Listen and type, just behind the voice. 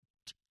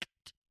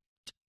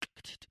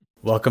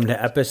Welcome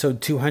to episode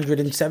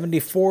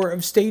 274 of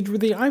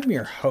Stageworthy. I'm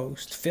your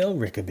host, Phil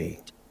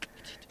Rickaby.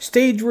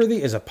 Stageworthy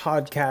is a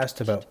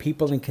podcast about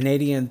people in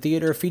Canadian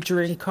theatre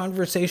featuring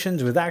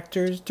conversations with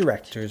actors,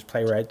 directors,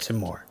 playwrights, and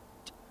more.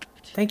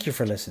 Thank you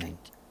for listening.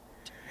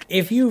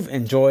 If you've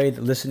enjoyed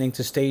listening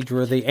to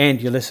Stageworthy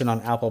and you listen on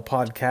Apple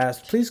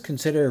Podcasts, please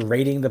consider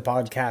rating the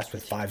podcast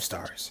with 5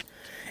 stars.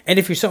 And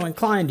if you're so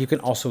inclined, you can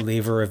also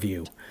leave a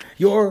review.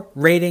 Your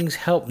ratings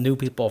help new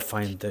people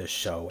find this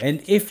show.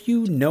 And if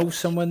you know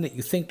someone that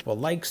you think will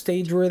like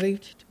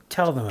Stageworthy,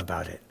 tell them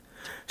about it.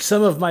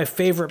 Some of my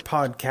favorite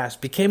podcasts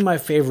became my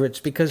favorites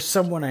because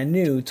someone I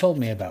knew told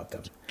me about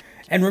them.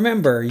 And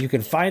remember, you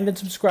can find and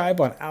subscribe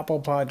on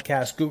Apple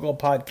Podcasts, Google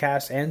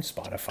Podcasts, and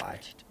Spotify.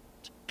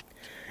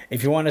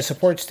 If you want to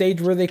support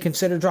Stageworthy,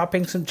 consider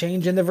dropping some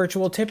change in the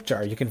virtual tip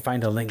jar. You can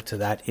find a link to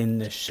that in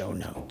the show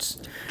notes.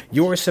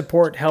 Your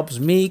support helps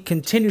me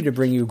continue to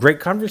bring you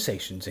great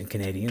conversations in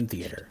Canadian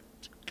theatre.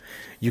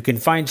 You can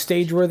find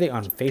Stageworthy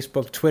on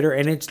Facebook, Twitter,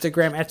 and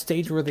Instagram at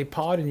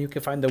StageworthyPod, and you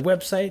can find the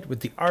website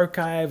with the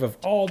archive of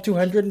all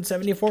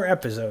 274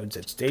 episodes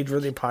at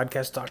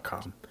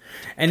StageworthyPodcast.com.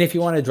 And if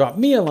you want to drop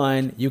me a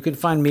line, you can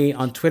find me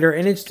on Twitter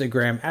and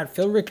Instagram at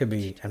Phil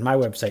Rickaby, and my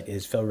website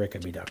is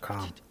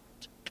philrickaby.com.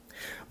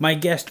 My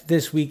guest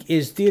this week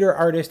is theater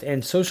artist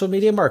and social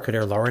media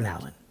marketer Lauren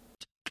Allen.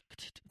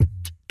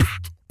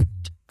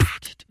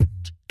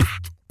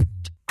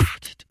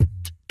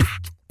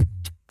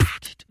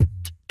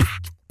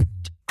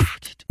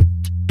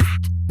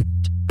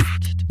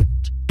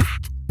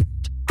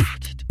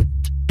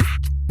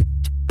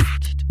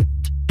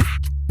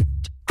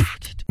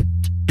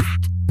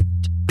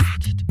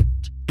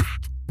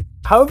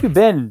 How have you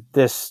been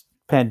this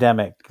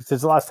pandemic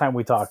since the last time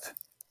we talked?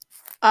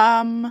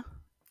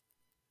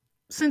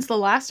 Since the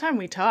last time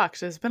we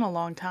talked, it's been a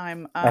long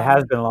time. It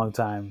has been a long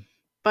time.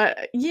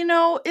 But,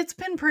 it's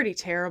been pretty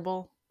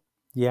terrible.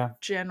 Yeah.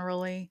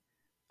 Generally.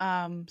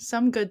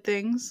 Some good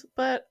things,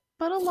 but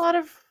a lot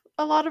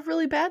of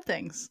really bad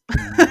things.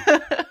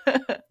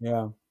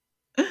 Yeah.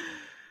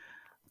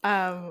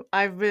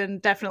 I've been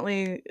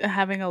definitely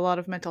having a lot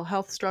of mental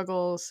health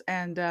struggles,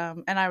 and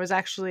I was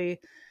actually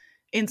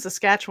in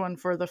Saskatchewan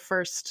for the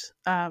first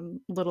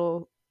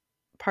little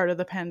part of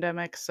the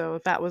pandemic, so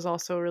that was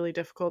also really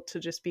difficult to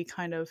just be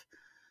kind of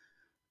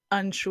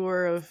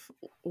unsure of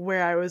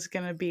where I was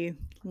going to be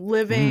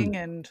living,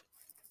 and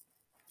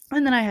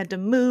then I had to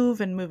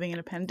move, and moving in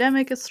a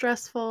pandemic is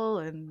stressful,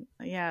 and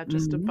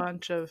just a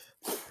bunch of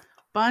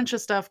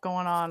stuff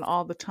going on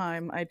all the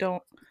time. I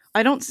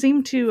don't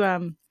seem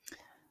to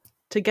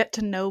get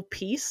to know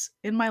peace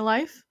in my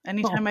life.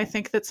 Anytime I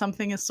think that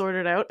something is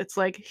sorted out, it's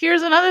like,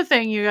 here's another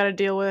thing you got to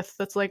deal with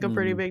that's like a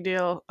pretty big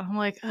deal. I'm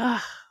like,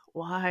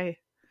 why?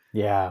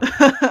 Yeah.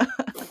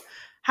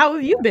 How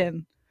have you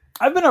been?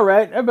 I've been all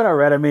right.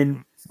 I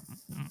mean,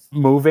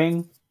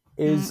 moving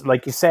is,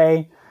 like you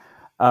say,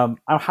 I'm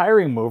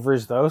hiring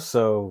movers, though,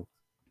 so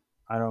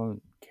I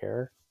don't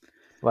care.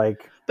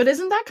 But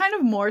isn't that kind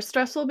of more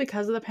stressful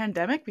because of the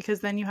pandemic? Because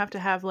then you have to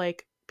have,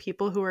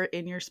 people who are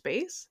in your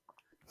space?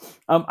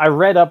 I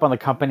read up on the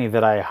company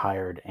that I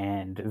hired,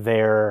 and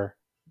they've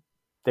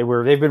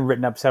been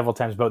written up several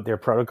times about their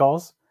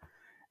protocols.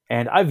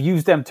 And I've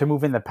used them to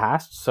move in the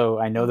past, so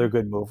I know they're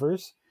good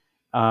movers.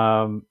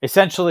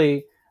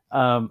 Essentially,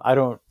 I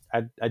don't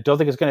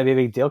think it's going to be a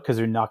big deal because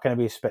they're not going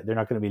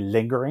to be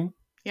lingering.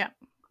 Yeah.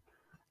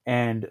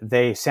 And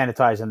they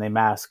sanitize and they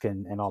mask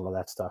and all of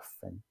that stuff.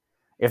 And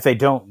if they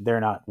don't, they're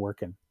not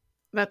working.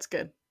 That's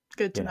good.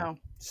 Good to know.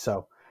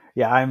 So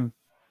yeah, I'm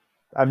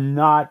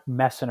not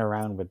messing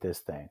around with this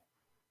thing.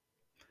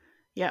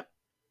 Yep.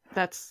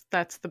 That's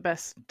the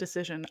best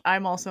decision.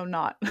 I'm also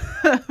not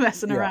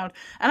messing around.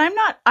 And I'm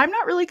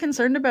not really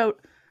concerned about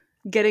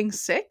getting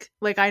sick.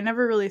 I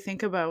never really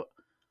think about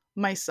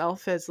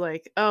myself as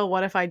oh,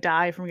 what if I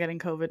die from getting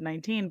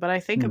COVID-19? But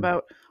I think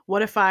about,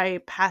 what if I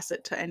pass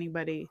it to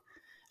anybody?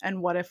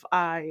 And what if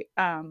I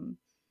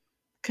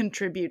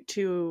contribute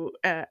to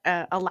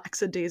a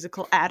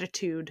lackadaisical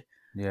attitude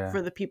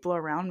for the people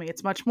around me?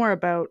 It's much more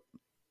about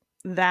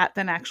that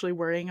than actually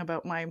worrying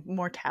about my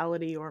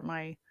mortality or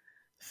my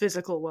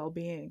physical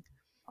well-being.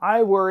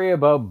 I worry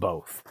about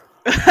both.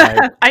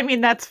 I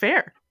mean, that's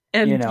fair,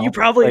 and you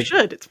probably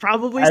should. It's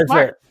probably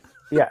smart.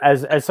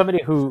 As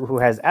somebody who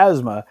has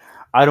asthma,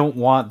 I don't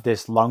want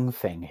this lung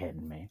thing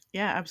hitting me.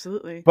 Yeah,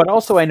 absolutely. But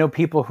also, I know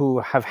people who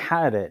have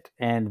had it,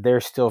 and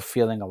they're still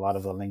feeling a lot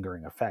of the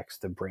lingering effects,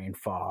 the brain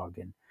fog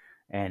and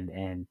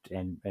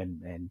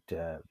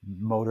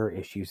motor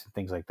issues and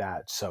things like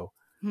that. So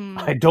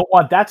I don't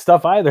want that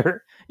stuff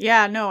either.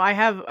 Yeah, no, I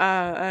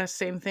have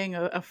same thing.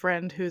 A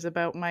friend who's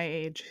about my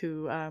age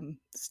who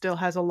still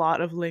has a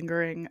lot of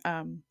lingering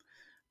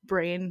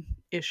brain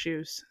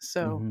issues.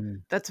 So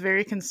that's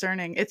very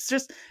concerning. It's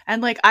just,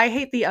 and I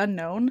hate the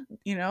unknown,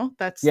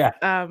 that's,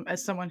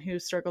 as someone who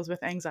struggles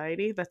with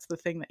anxiety, that's the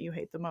thing that you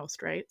hate the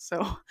most, right?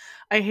 So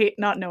I hate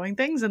not knowing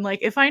things. And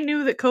if I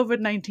knew that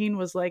COVID-19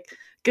 was going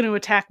to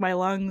attack my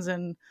lungs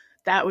and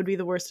that would be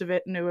the worst of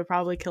it and it would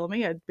probably kill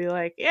me, I'd be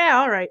like, yeah,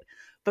 all right.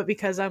 but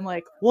because I'm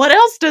like, what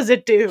else does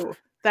it do?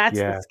 That's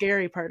the Yeah.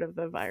 scary part of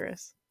the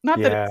virus. Not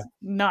that Yeah. it's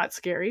not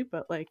scary,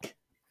 but like it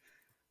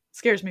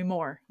scares me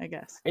more, I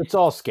guess. It's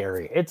all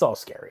scary. It's all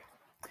scary.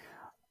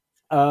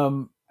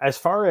 As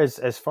far as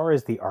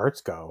the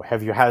arts go,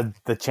 have you had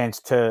the chance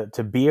to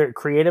be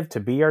creative, to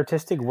be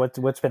artistic?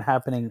 What's been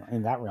happening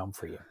in that realm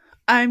for you?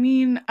 I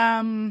mean,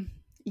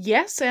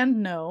 yes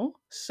and no.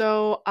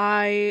 So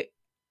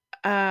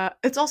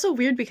it's also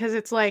weird because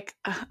it's like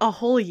a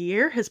whole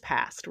year has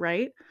passed,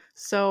 right?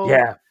 So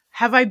Yeah.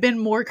 have I been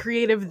more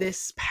creative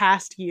this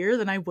past year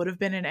than I would have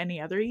been in any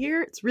other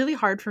year? It's really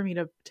hard for me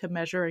to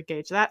measure or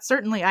gauge that.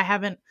 Certainly I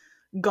haven't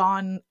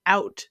gone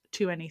out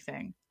to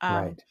anything.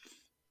 Right.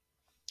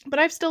 But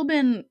I've still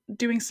been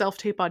doing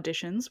self-tape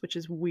auditions, which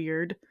is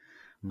weird.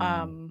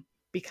 Mm.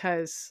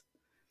 Because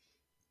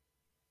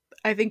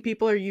I think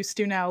people are used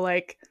to now,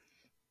 like,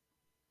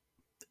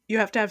 you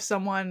have to have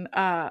someone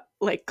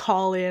like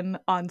call in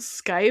on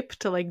Skype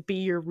to like be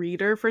your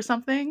reader for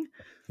something.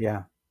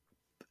 Yeah.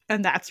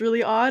 And that's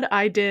really odd.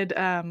 I did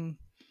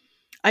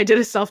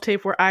a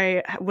self-tape where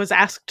I was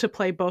asked to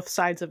play both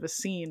sides of a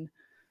scene.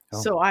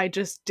 Oh. So I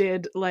just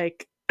did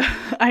like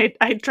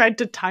I tried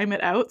to time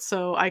it out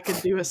so I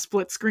could do a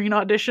split screen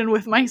audition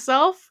with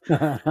myself.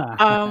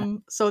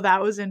 So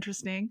that was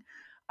interesting.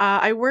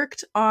 I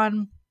worked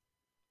on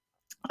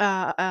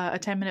a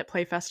 10-minute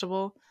play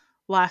festival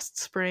last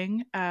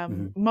spring,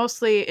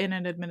 mostly in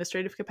an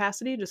administrative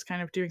capacity, just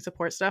kind of doing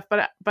support stuff.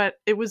 But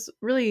it was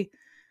really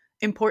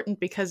important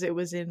because it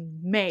was in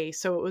May,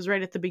 so it was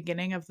right at the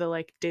beginning of the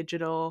like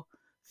digital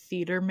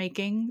theater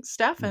making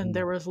stuff, and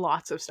there was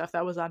lots of stuff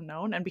that was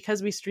unknown. And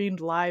because we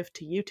streamed live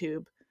to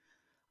YouTube,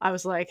 I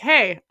was like,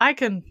 hey, I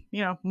can,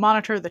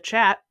 monitor the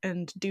chat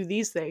and do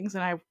these things.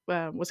 And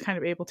I was kind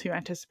of able to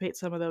anticipate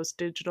some of those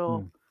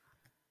digital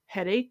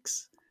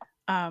headaches.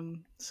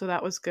 So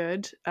that was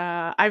good.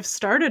 I've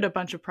started a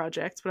bunch of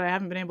projects, but I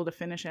haven't been able to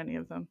finish any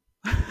of them.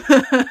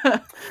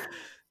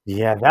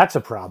 Yeah, that's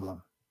a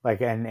problem.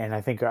 Like, and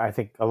I think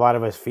a lot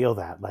of us feel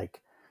that.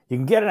 Like, you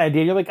can get an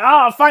idea, you're like,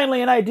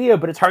 finally an idea,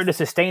 but it's hard to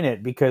sustain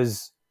it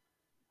because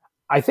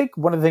I think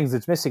one of the things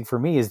that's missing for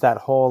me is that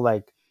whole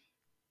like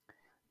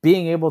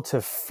being able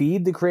to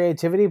feed the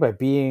creativity by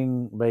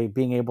being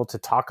able to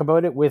talk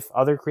about it with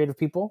other creative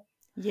people.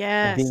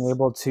 Yes. And being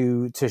able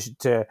to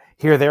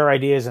hear their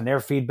ideas and their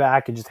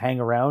feedback and just hang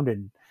around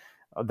and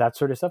that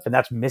sort of stuff. And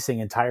that's missing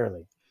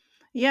entirely.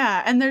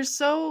 Yeah. And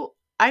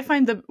I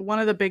find that one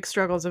of the big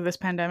struggles of this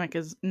pandemic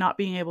is not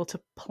being able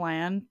to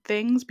plan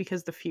things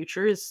because the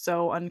future is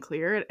so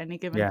unclear at any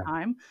given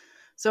time.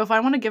 So if I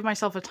want to give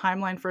myself a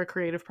timeline for a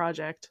creative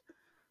project,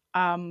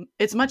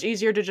 it's much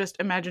easier to just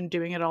imagine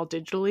doing it all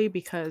digitally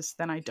because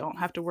then I don't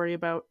have to worry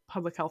about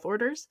public health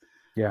orders.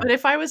 Yeah. But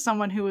if I was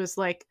someone who was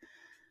like,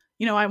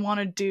 I want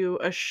to do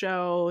a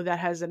show that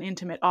has an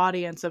intimate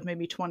audience of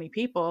maybe 20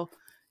 people,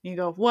 you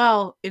go,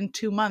 well, in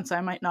 2 months,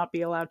 I might not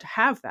be allowed to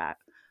have that.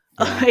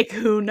 Yeah. Like,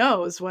 who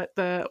knows what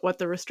the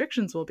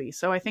restrictions will be.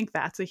 So I think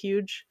that's a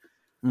huge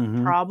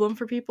problem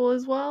for people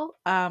as well.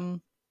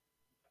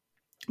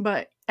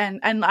 But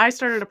I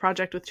started a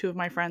project with two of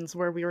my friends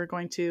where we were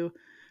going to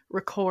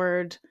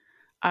record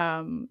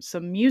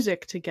some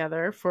music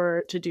together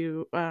to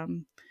do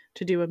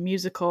a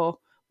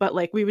musical, but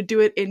like we would do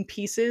it in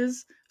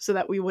pieces so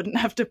that we wouldn't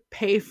have to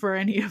pay for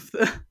any of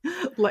the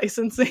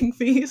licensing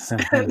fees,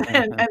 and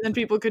then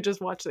people could just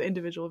watch the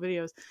individual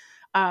videos.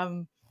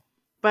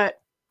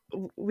 But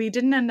we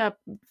didn't end up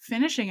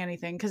finishing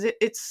anything because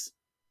it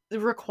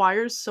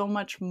requires so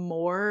much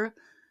more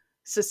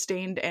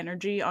sustained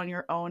energy on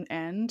your own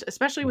end,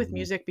 especially with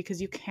music,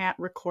 because you can't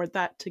record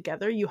that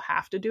together. You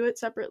have to do it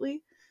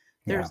separately.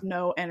 There's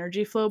no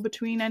energy flow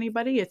between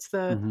anybody. It's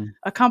the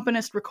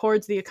accompanist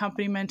records the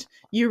accompaniment,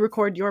 you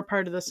record your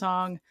part of the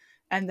song,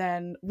 and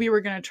then we were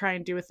going to try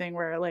and do a thing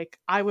where like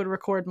I would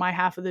record my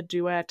half of the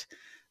duet,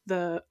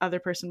 the other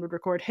person would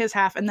record his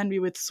half, and then we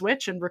would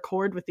switch and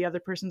record with the other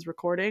person's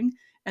recording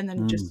and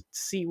then just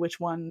see which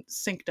one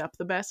synced up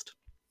the best.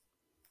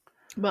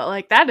 But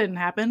like that didn't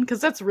happen because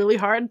that's really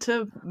hard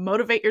to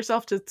motivate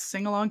yourself to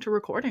sing along to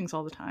recordings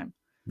all the time.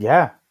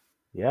 Yeah.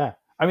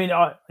 I mean,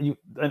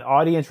 an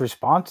audience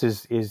response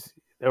is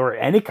or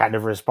any kind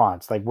of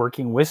response, like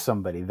working with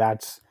somebody,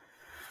 that's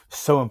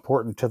so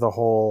important to the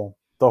whole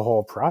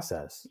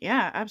process.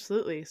 Yeah,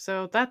 absolutely.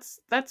 So that's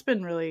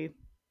been really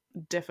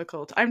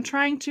difficult. I'm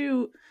trying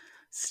to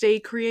stay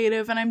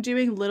creative and I'm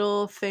doing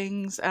little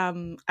things.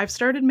 I've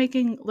started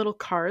making little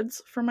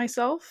cards for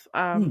myself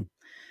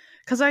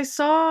because I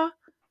saw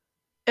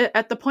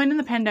at the point in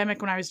the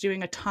pandemic when I was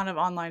doing a ton of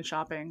online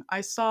shopping,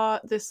 I saw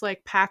this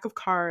like pack of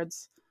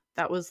cards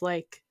that was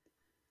like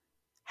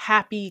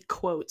happy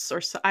quotes,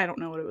 or I don't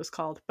know what it was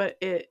called, but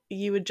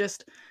you would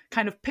just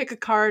kind of pick a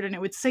card and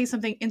it would say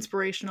something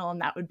inspirational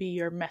and that would be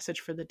your message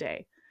for the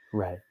day.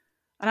 Right.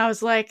 And I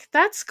was like,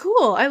 that's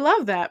cool. I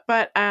love that.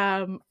 But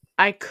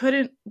I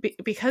couldn't,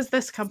 because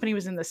this company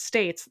was in the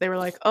States, they were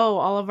like, oh,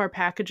 all of our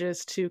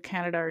packages to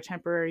Canada are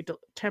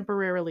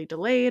temporarily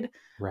delayed.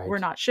 Right. We're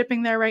not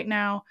shipping there right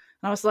now.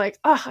 And I was like,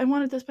 oh, I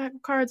wanted this pack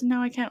of cards and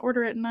now I can't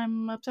order it and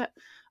I'm upset.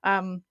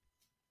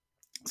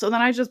 So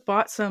then I just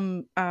bought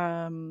some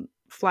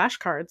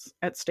flashcards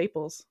at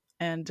Staples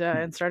and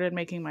started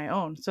making my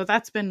own. So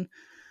that's been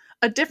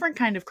a different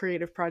kind of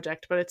creative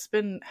project, but it's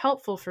been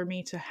helpful for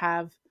me to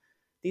have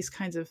these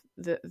kinds of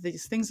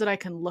these things that I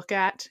can look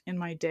at in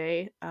my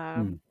day.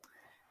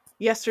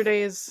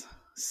 Yesterday's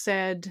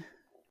said,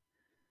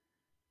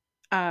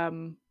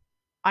 I'm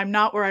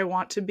not where I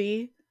want to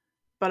be,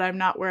 but I'm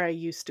not where I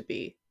used to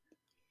be.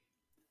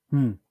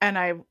 And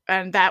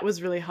that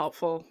was really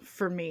helpful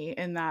for me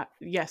in that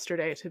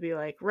yesterday, to be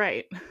like,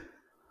 right,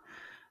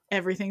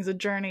 everything's a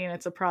journey and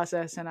it's a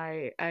process, and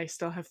I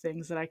still have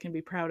things that I can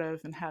be proud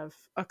of and have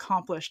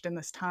accomplished in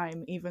this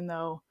time, even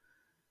though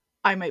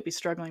I might be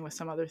struggling with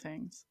some other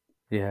things.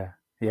 Yeah.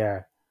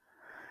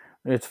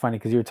 It's funny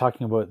because you were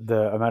talking about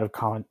the amount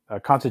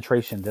of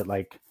concentration that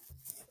like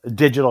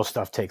digital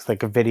stuff takes,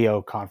 like a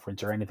video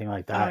conference or anything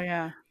like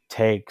that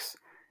takes.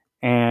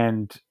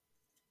 And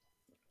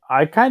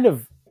I've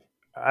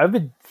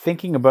been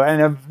thinking about,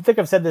 and I think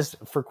I've said this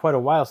for quite a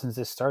while since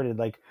this started.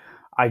 Like,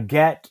 I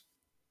get,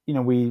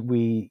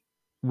 we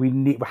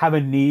have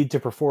a need to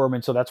perform,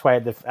 and so that's why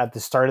at the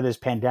start of this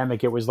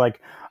pandemic, it was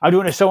like, I'm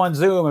doing a show on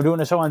Zoom,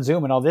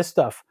 and all this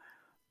stuff.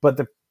 But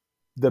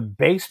the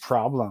base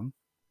problem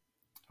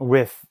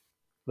with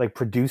like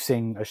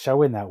producing a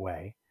show in that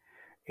way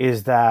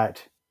is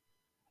that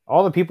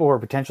all the people who are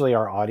potentially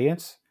our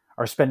audience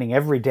are spending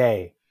every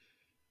day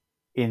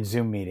in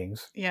Zoom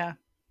meetings. Yeah.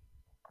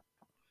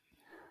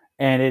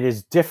 And it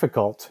is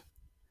difficult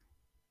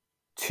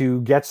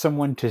to get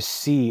someone to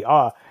see,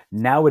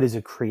 now it is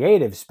a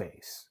creative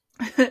space.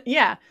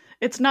 Yeah.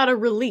 It's not a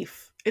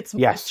relief. It's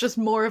just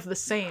more of the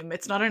same.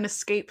 It's not an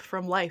escape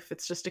from life.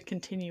 It's just a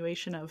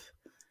continuation of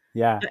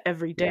the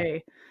everyday.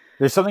 Yeah.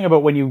 There's something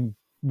about when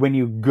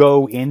you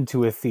go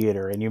into a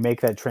theater and you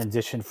make that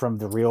transition from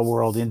the real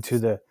world into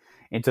the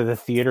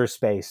theater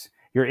space.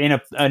 You're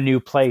in a new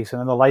place, and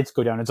then the lights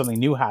go down and something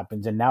new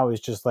happens, and now it's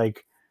just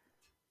like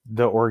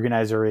the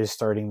organizer is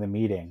starting the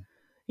meeting.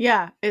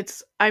 Yeah,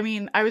 I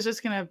was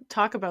just going to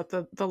talk about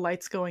the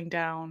lights going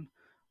down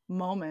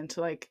moment.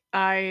 Like,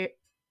 I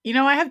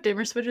have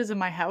dimmer switches in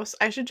my house.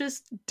 I should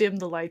just dim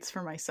the lights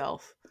for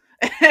myself.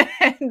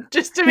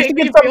 Just to make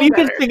me feel better. You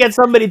can get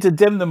somebody to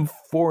dim them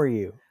for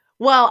you.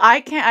 Well,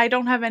 I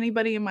don't have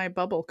anybody in my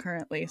bubble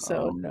currently,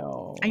 so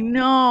no. I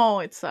know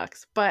it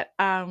sucks, but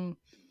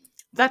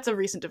that's a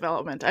recent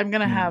development. I'm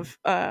going to have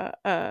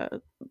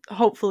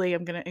hopefully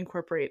I'm going to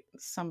incorporate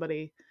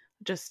somebody.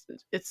 Just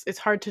it's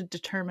hard to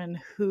determine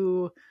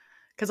who,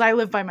 because I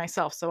live by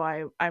myself, so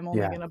I'm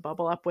only going to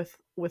bubble up with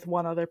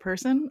one other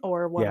person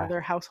or one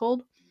other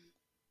household.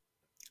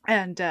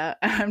 And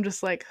I'm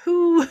just like,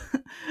 who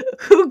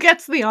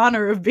gets the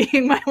honor of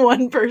being my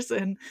one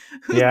person?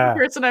 Who's the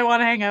person I want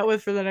to hang out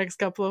with for the next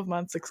couple of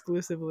months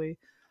exclusively?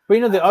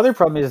 But the other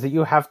problem is that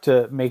you have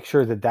to make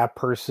sure that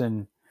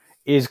person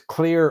is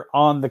clear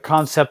on the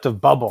concept of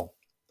bubble.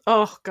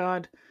 Oh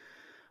God.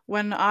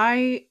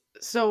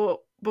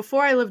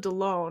 Before I lived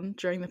alone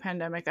during the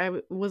pandemic, I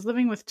was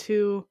living with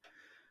two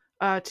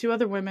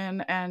other women,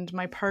 and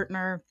my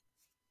partner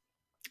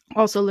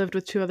also lived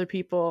with two other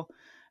people.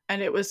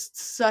 And it was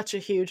such a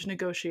huge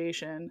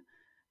negotiation.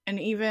 And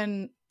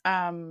even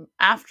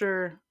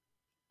after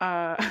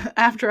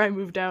I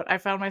moved out, I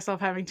found myself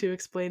having to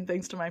explain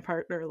things to my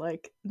partner,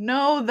 like,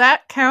 no,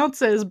 that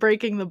counts as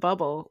breaking the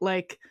bubble.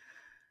 Like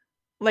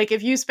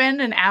if you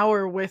spend an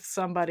hour with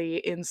somebody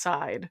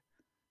inside,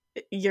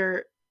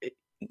 you're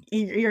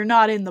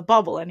not in the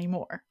bubble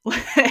anymore.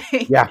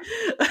 He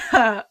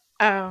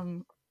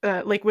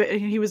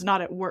was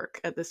not at work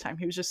at this time.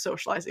 He was just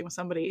socializing with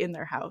somebody in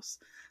their house.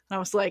 And I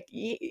was like,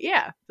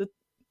 you're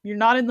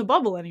not in the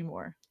bubble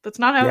anymore. That's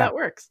not how that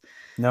works.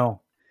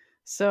 No.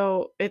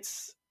 So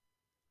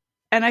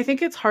and I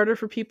think it's harder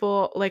for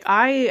people. Like,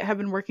 I have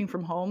been working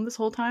from home this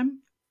whole time,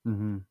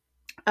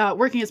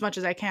 working as much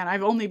as I can.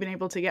 I've only been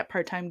able to get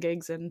part-time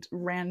gigs and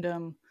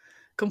random,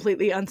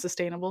 completely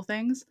unsustainable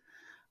things.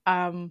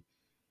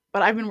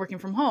 But I've been working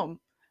from home,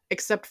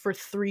 except for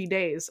 3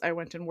 days. I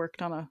went and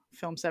worked on a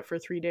film set for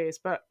 3 days,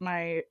 but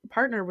my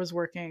partner was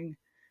working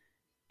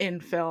in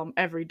film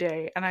every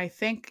day. And I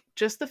think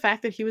just the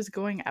fact that he was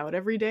going out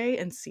every day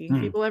and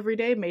seeing people every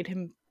day made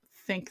him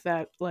think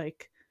that,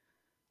 like,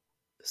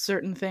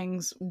 certain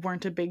things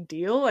weren't a big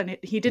deal. And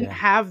he didn't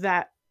have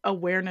that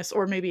awareness,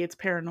 or maybe it's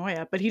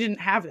paranoia, but he didn't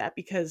have that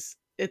because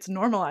it's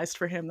normalized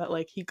for him that,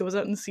 like, he goes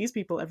out and sees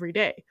people every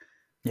day.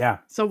 Yeah.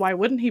 So why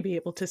wouldn't he be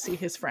able to see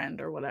his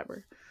friend or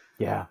whatever?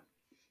 Yeah.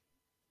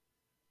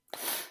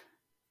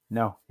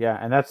 No. Yeah.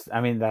 And that's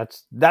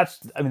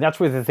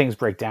where the things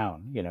break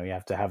down. You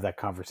have to have that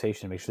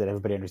conversation, make sure that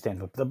everybody understands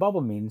what the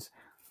bubble means.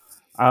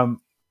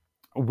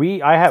 We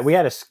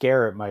had a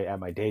scare at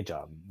my day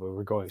job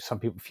where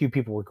few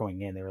people were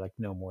going in. They were like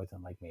no more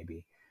than like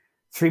maybe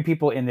 3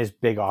 people in this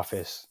big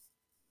office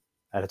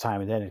at a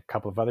time. And then a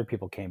couple of other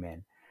people came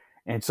in,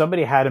 and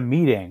somebody had a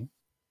meeting,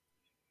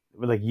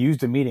 like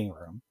used a meeting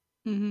room.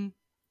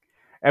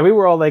 And we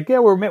were all like, yeah,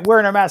 we're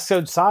wearing our masks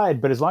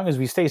outside, but as long as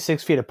we stay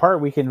 6 feet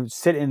apart, we can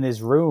sit in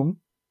this room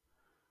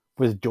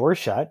with door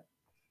shut.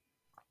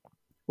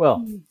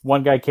 Well,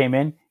 one guy came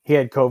in, he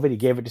had COVID, he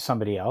gave it to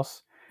somebody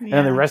else. And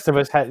then the rest of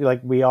us had,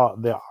 like,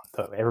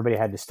 everybody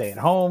had to stay at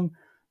home,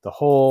 the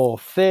whole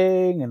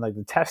thing, and like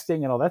the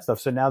testing and all that stuff.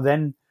 So now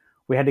then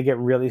we had to get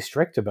really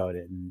strict about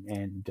it.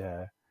 And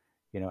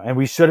and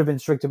we should have been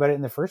strict about it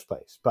in the first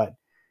place. But,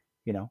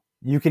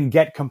 you can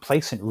get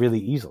complacent really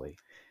easily.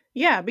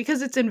 Yeah,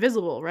 because it's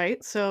invisible,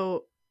 right?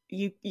 So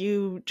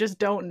you just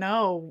don't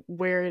know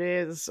where it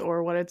is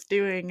or what it's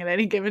doing at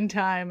any given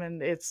time,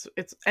 and it's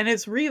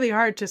really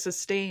hard to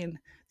sustain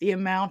the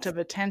amount of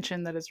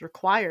attention that is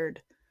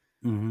required,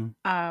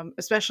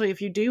 especially if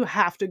you do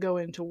have to go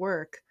into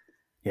work.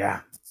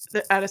 Yeah.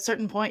 At a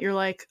certain point, you're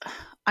like,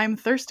 I'm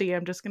thirsty.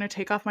 I'm just going to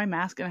take off my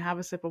mask and have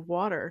a sip of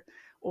water.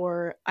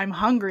 Or I'm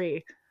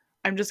hungry.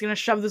 I'm just going to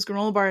shove this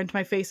granola bar into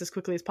my face as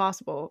quickly as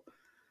possible.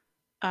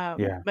 But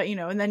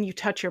and then you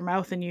touch your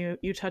mouth and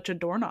you touch a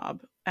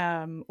doorknob.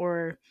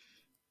 Or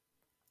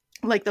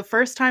like the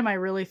first time I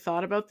really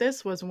thought about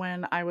this was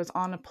when I was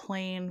on a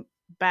plane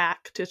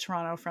back to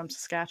Toronto from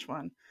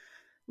Saskatchewan. It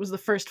was the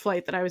first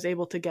flight that I was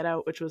able to get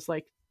out, which was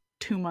like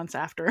 2 months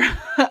after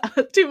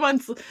 2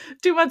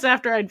 months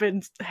after I'd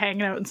been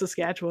hanging out in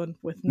Saskatchewan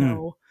with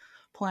no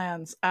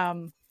plans.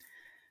 And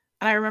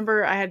I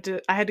remember I had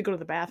to go to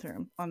the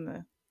bathroom on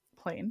the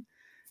plane.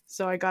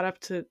 So I got up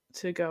to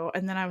go,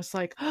 and then I was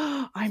like,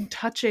 oh, I'm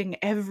touching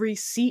every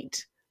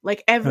seat.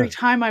 Like every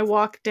time I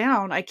walk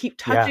down, I keep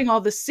touching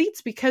all the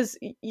seats because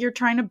you're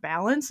trying to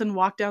balance and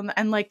walk down.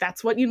 And like,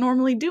 that's what you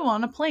normally do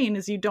on a plane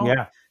is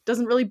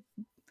doesn't really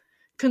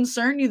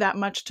concern you that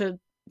much to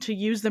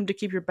use them to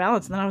keep your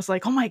balance. And then I was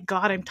like, oh my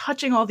God, I'm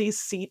touching all these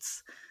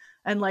seats.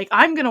 And like,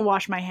 I'm going to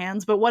wash my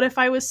hands. But what if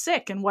I was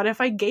sick? And what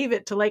if I gave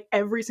it to like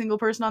every single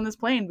person on this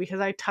plane because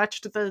I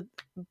touched the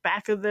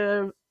back of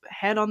the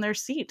head on their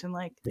seat? And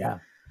like,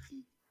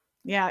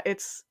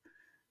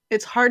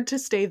 it's hard to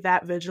stay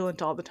that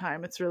vigilant all the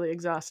time. It's really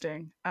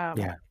exhausting.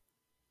 And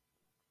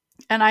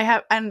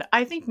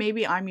I think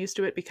maybe I'm used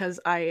to it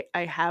because I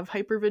have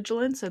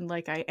hypervigilance and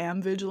like I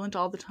am vigilant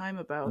all the time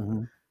about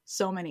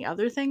so many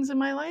other things in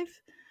my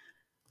life.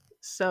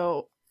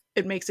 So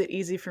it makes it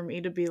easy for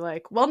me to be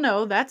like, well,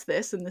 no, that's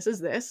this and this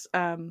is this.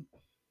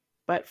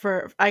 But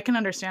I can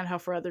understand how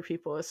for other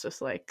people it's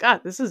just like,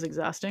 God, this is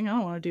exhausting. I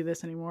don't want to do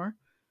this anymore.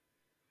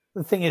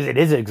 The thing is, it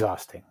is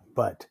exhausting,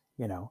 but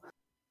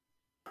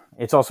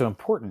it's also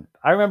important.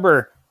 I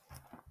remember,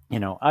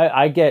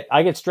 I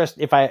get stressed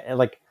if I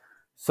like.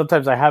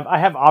 Sometimes I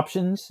have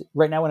options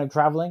right now when I'm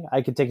traveling.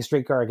 I could take a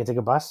streetcar, I could take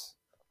a bus,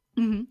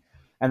 and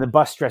the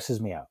bus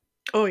stresses me out.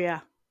 Oh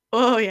yeah.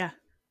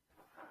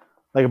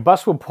 Like a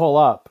bus will pull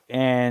up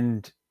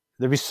and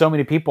there'd be so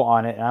many people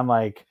on it, and I'm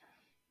like,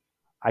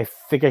 I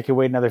think I could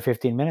wait another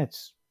 15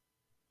 minutes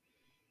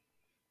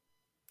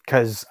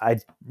because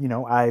I'm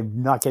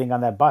not getting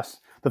on that bus.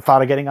 The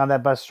thought of getting on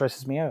that bus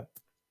stresses me out.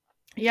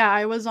 Yeah,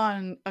 I was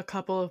on a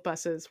couple of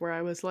buses where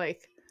I was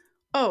like,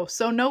 oh,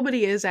 so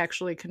nobody is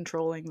actually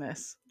controlling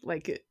this.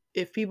 Like,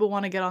 if people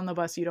want to get on the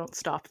bus, you don't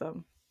stop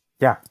them.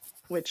 Yeah.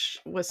 Which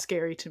was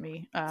scary to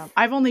me.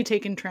 I've only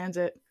taken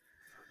transit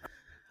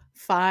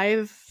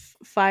 5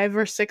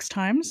 or 6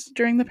 times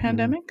during the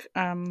pandemic.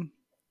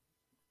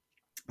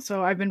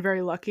 So I've been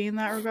very lucky in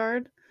that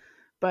regard.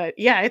 But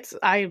yeah,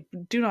 I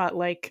do not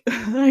like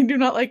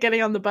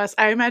getting on the bus.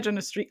 I imagine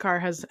a streetcar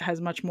has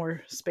much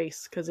more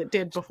space because it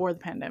did before the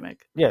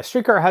pandemic. Yeah,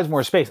 streetcar has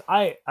more space.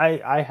 I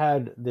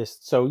had this,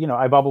 so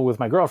I bubble with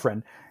my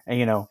girlfriend,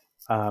 and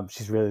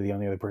she's really the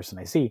only other person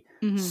I see.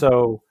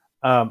 So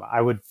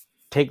I would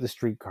take the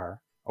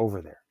streetcar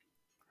over there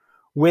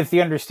with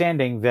the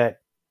understanding that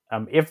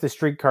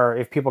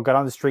if people got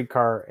on the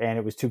streetcar and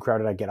it was too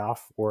crowded, I'd get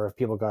off, or if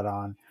people got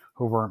on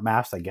who weren't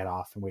masked, I'd get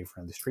off and wait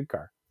for the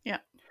streetcar. Yeah.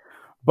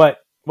 But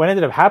what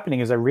ended up happening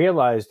is I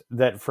realized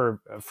that for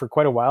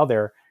quite a while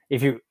there,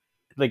 if you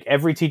like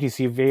every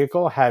TTC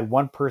vehicle had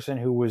one person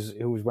who was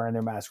wearing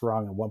their mask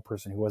wrong and one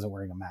person who wasn't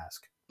wearing a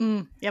mask.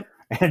 Yep.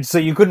 And so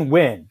you couldn't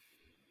win.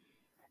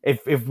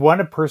 If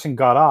one person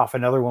got off,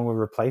 another one would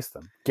replace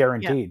them,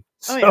 guaranteed.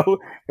 Yeah. So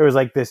it was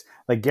like this,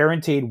 like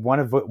guaranteed one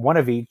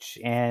of each,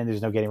 and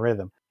there's no getting rid of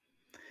them.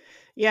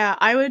 Yeah,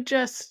 I would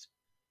just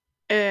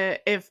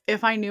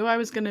if I knew I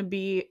was going to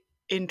be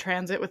in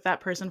transit with that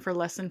person for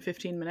less than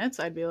 15 minutes,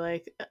 I'd be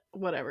like,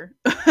 whatever,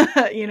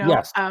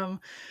 Yes.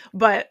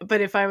 But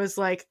if I was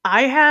like,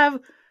 I have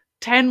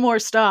 10 more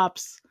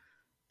stops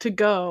to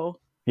go.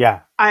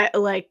 Yeah. I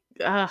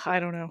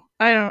don't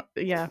know.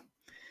 Yeah.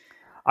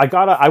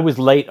 I was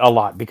late a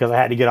lot because I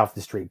had to get off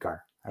the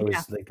streetcar.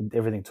 Like,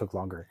 everything took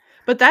longer.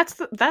 But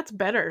that's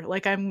better.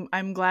 Like,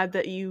 I'm glad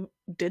that you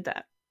did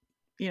that,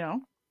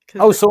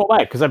 Oh, so am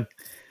I, because I'm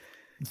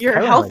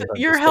your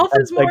health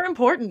is more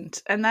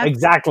important, and that's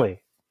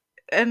exactly.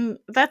 And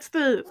that's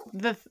the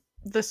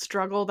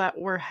struggle that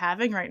we're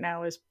having right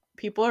now is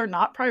people are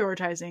not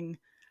prioritizing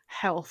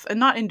health, and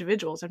not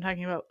individuals. I'm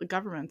talking about the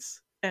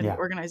governments and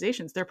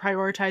organizations. They're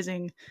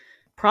prioritizing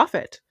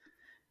profit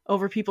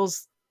over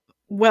people's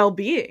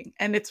well-being,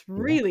 and it's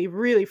really,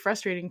 really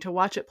frustrating to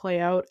watch it play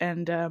out,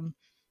 and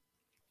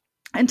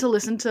to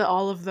listen to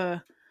all of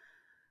the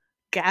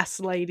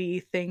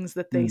gaslighty things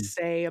that they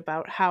say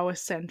about how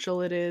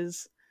essential it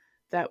is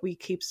that we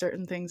keep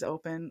certain things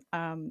open.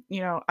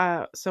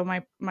 So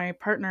my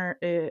partner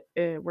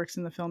works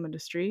in the film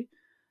industry,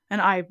 and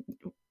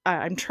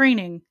I'm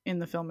training in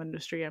the film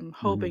industry. I'm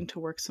hoping to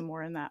work some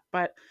more in that,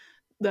 but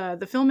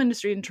the film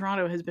industry in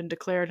Toronto has been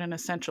declared an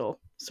essential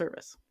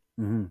service.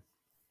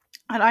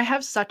 And I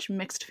have such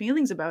mixed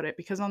feelings about it,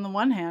 because on the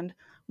one hand,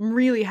 I'm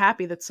really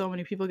happy that so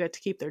many people get to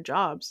keep their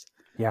jobs.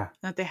 Yeah.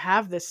 That they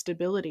have this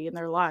stability in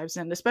their lives.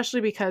 And especially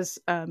because,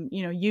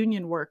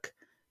 union work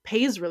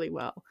pays really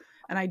well.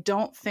 And I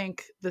don't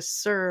think the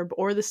CERB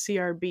or the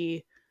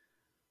CRB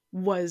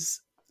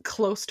was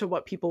close to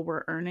what people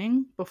were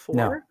earning before.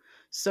 No.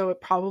 So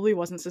it probably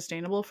wasn't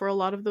sustainable for a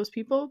lot of those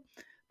people.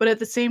 But at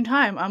the same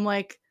time, I'm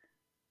like,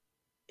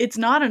 it's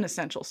not an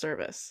essential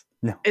service.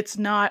 No. It's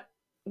not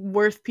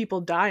worth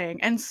people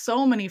dying. And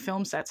so many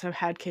film sets have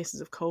had cases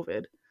of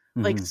COVID.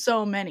 Like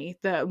so many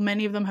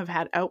of them have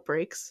had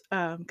outbreaks,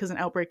 because an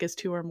outbreak is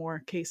 2 or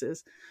more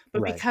cases,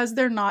 but because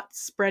they're not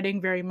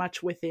spreading very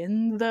much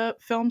within the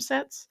film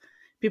sets,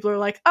 people are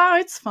like, oh,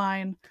 it's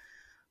fine.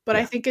 But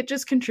I think it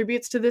just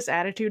contributes to this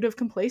attitude of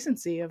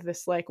complacency, of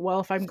this, like, well,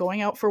 if I'm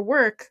going out for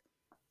work,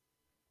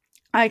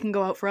 I can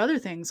go out for other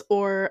things.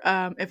 Or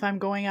if I'm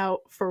going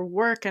out for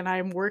work and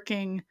I'm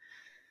working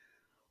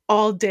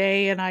all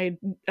day and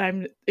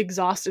I'm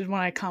exhausted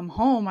when I come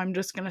home, I'm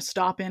just going to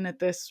stop in at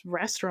this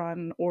restaurant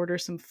and order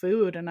some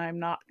food, and I'm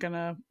not going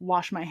to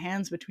wash my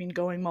hands between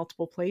going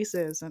multiple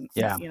places. And,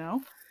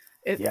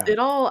 it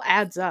all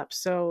adds up.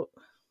 So,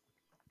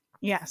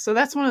 so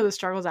that's one of the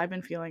struggles I've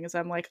been feeling, is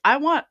I'm like, I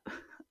want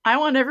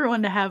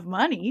everyone to have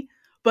money,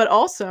 but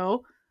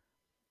also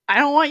I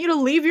don't want you to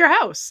leave your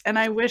house. And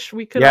I wish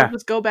we could all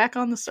just go back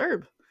on the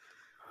CERB.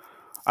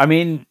 I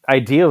mean,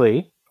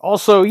 ideally.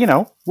 Also,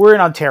 we're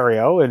in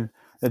Ontario, and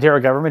the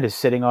Ontario government is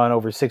sitting on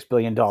over $6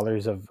 billion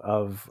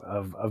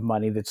of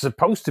money that's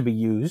supposed to be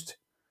used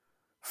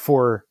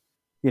for,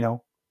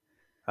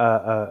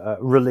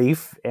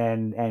 relief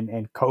and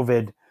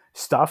COVID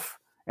stuff,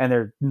 and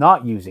they're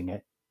not using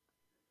it,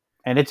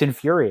 and it's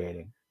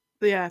infuriating.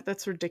 Yeah,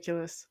 that's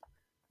ridiculous.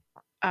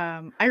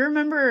 I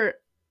remember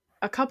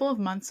a couple of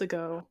months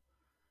ago,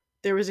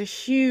 there was a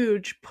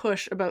huge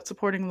push about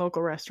supporting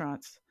local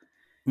restaurants,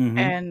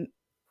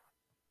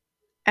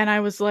 and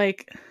I was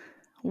like,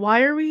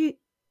 why are we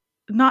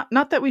not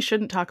that we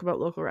shouldn't talk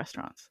about local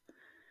restaurants,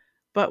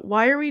 but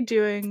why are we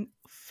doing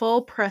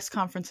full press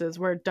conferences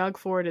where Doug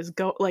Ford is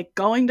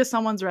going to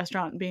someone's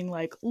restaurant and being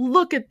like,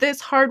 look at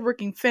this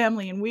hardworking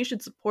family and we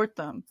should support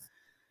them,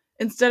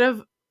 instead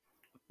of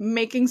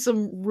making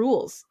some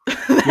rules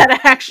that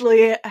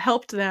actually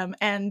helped them.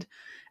 And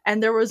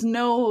there was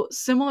no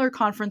similar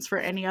conference for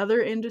any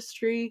other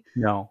industry.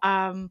 No.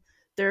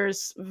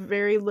 There's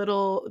very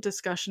little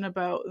discussion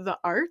about the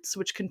arts,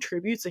 which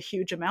contributes a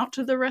huge amount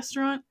to the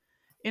restaurant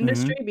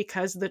industry,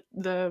 because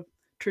the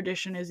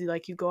tradition is,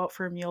 like, you go out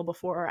for a meal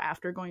before or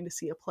after going to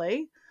see a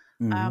play.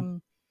 I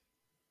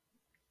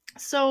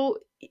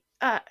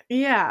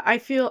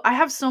feel I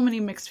have so many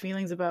mixed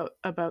feelings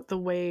about the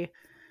way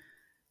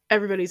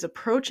everybody's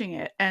approaching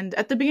it. And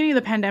at the beginning of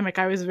the pandemic,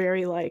 I was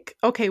very like,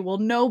 okay, well,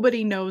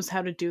 nobody knows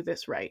how to do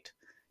this right.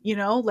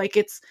 Like,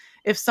 it's,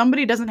 if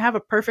somebody doesn't have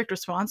a perfect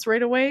response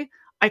right away,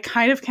 I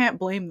kind of can't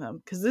blame them,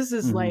 because this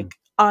is like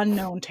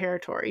unknown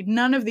territory.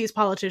 None of these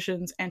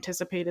politicians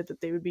anticipated that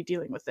they would be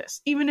dealing with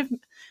this, even if,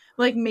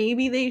 like,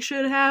 maybe they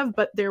should have,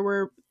 but there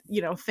were,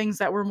 things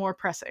that were more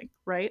pressing,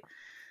 right?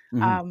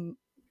 And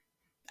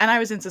I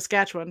was in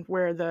Saskatchewan,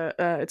 where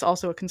it's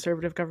also a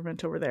conservative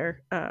government over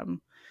there.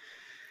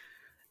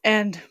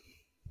 And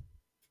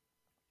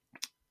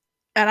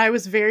I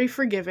was very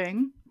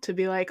forgiving to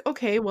be like,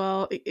 okay,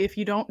 well, if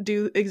you don't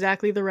do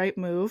exactly the right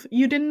move,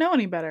 you didn't know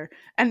any better.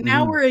 And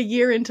now we're a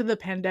year into the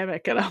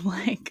pandemic, and I'm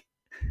like,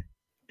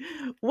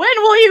 when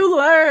will you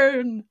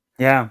learn?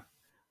 Yeah.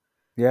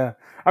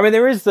 I mean,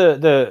 there is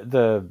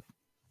the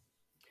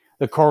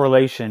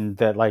correlation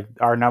that, like,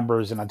 our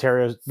numbers in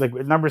Ontario, like,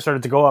 numbers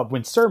started to go up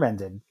when CERB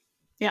ended.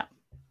 Yeah.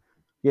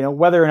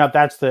 Whether or not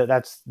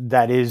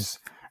that is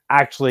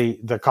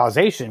actually the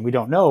causation, we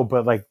don't know,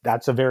 but, like,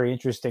 that's a very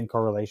interesting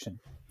correlation.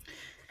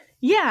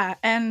 Yeah,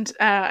 and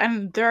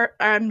I'm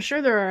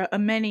sure there are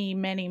many,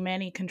 many,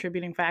 many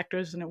contributing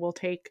factors, and it will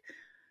take,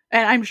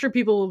 and I'm sure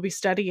people will be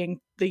studying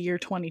the year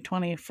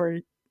 2020 for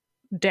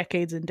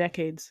decades and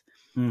decades,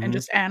 and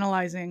just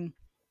analyzing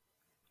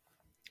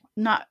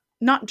not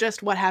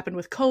just what happened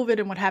with COVID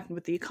and what happened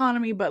with the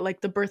economy, but,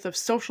 like, the birth of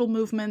social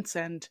movements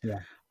and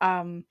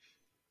the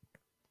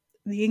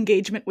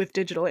engagement with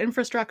digital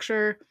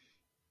infrastructure,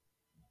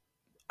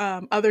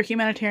 other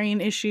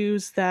humanitarian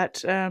issues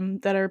that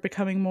are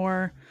becoming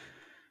more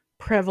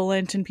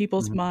prevalent in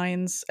people's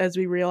minds, as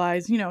we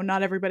realize,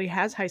 not everybody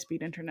has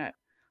high-speed internet.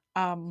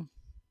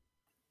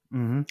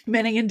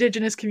 Many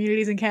Indigenous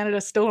communities in Canada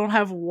still don't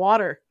have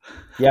water.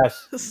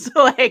 Yes.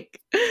 So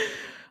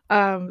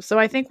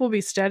I think we'll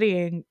be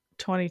studying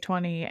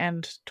 2020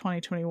 and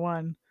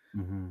 2021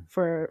 Mm-hmm.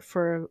 for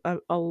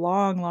a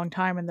long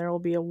time, and there will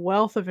be a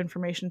wealth of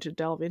information to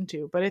delve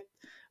into. But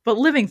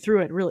living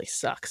through it really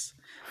sucks,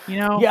 you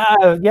know.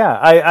 Yeah.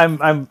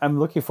 I'm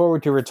looking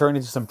forward to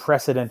returning to some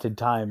precedented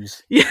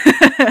times.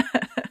 Yeah.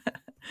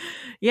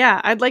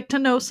 Yeah, I'd like to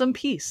know some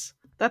peace.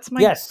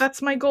 Yes.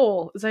 That's my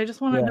goal. Is I just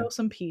want to Yeah. know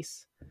some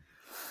peace.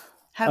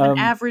 Have an Um.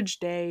 average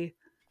day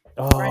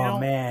where I Oh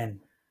don't, man.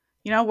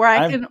 where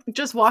I I'm. can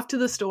just walk to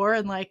the store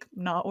and like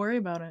not worry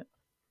about it.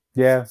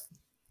 Yeah.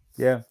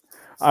 Yeah.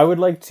 I would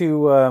like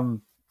to.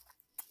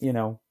 You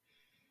know,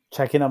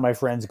 check in on my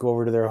friends, go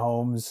over to their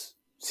homes,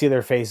 see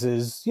their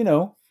faces. You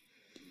know,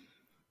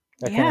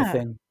 that kind of Yeah.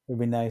 thing would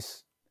be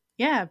nice.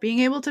 Yeah, being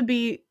able to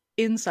be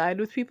inside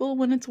with people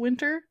when it's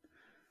winter,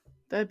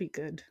 that'd be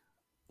good.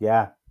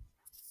 Yeah.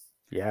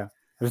 Yeah.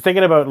 I was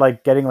thinking about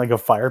like getting like a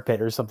fire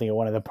pit or something at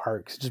one of the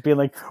parks. Just being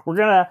like,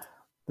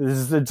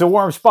 it's a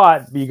warm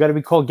spot, but you got to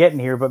be cold getting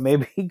here, but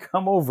maybe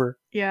come over.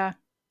 Yeah.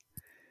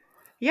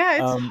 Yeah,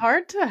 it's Um,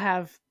 hard to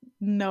have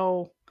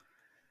no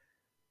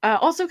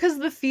also because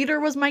the theater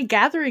was my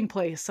gathering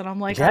place, and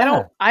I'm like,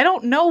 yeah. I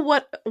don't know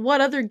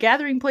what other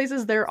gathering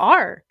places there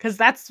are, because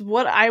that's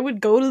what I would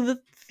go to the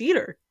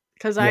theater,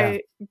 because Yeah.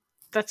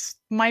 that's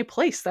my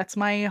place, that's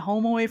my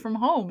home away from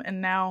home,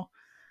 and now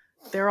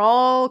they're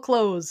all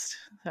closed.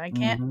 I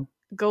can't Hmm.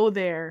 go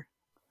there.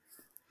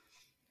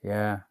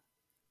 Yeah.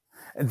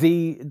 I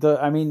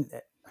mean,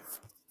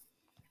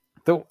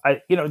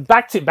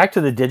 back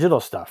to the digital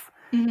stuff.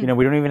 Mhm.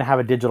 We don't even have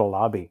a digital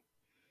lobby,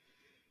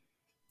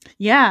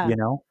 Yeah. you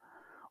know,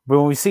 but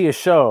when we see a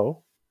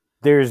show,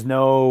 there's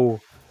no,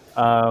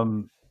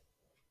 um,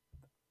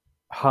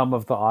 hum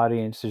of the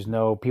audience. There's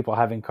no people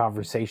having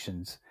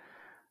conversations.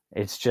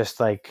 It's just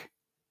like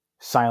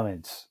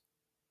silence.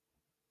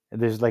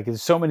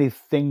 There's so many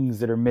things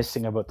that are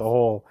missing about the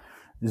whole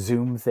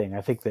Zoom thing.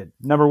 I think that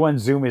number one,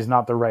 Zoom is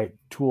not the right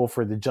tool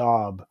for the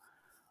job,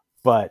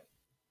 but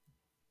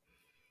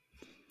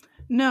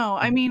No,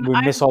 I mean, we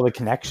miss all the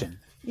connection.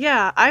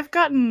 I've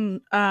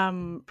gotten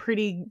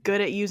pretty good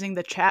at using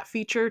the chat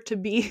feature to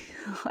be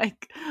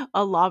like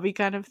a lobby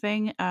kind of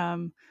thing.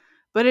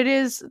 But it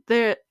is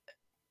there's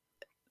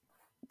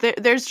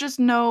just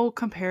no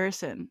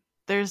comparison.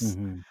 There's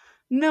Hmm.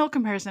 no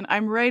comparison.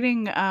 I'm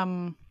writing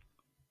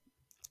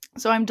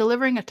so I'm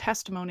delivering a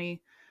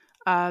testimony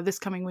this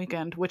coming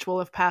weekend, which will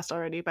have passed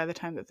already by the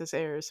time that this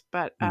airs.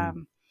 But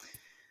Mm.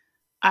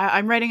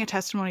 I'm writing a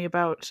testimony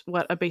about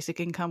what a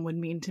basic income would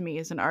mean to me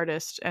as an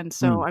artist, and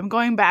so Mm. I'm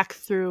going back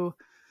through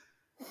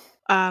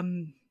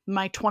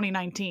my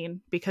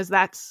 2019, because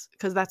that's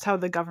how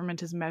the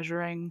government is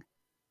measuring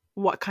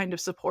what kind of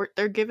support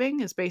they're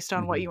giving, is based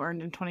on what Hmm. you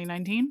earned in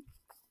 2019.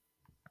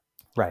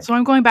 Right. So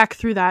I'm going back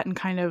through that and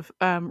kind of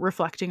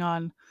reflecting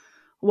on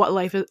what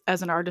life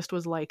as an artist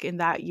was like in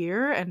that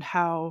year, and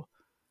how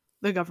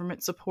the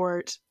government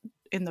support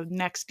in the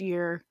next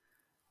year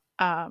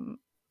um,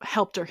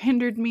 helped or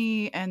hindered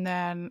me. And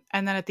then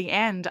at the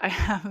end, I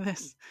have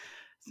this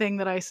thing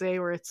that I say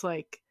where it's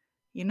like,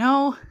 you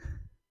know,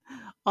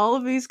 all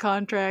of these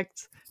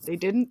contracts, they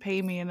didn't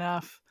pay me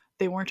enough.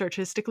 They weren't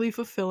artistically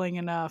fulfilling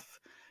enough.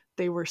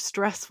 They were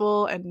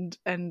stressful and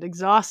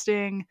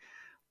exhausting,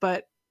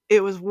 but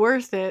it was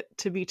worth it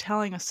to be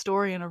telling a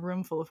story in a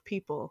room full of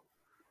people.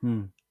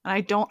 Mm. And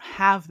I don't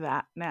have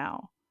that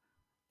now.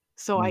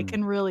 So I Mm.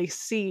 can really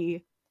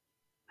see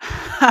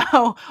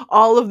how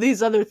all of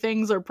these other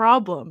things are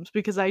problems,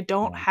 because I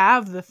don't Yeah.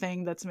 have the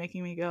thing that's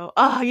making me go,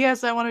 "Oh,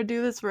 yes, I want to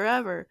do this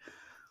forever."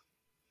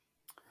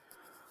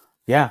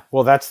 Yeah.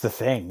 Well, that's the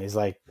thing. Is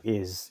like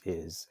and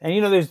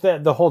there's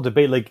the whole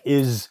debate. Like,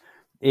 is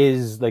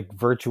like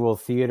virtual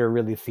theater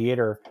really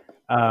theater?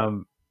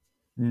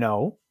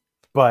 No,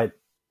 but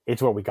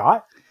it's what we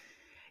got.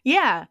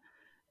 Yeah.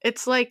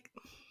 It's like,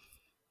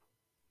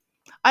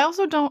 I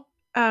also don't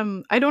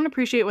I don't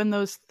appreciate when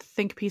those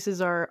think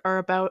pieces are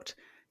about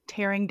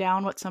tearing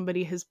down what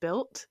somebody has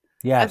built,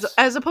 Yes.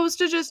 as opposed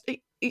to just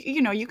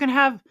you can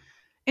have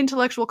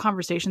intellectual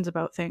conversations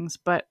about things,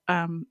 but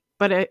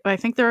I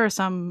think there are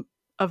some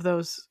of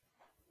those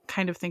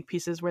kind of think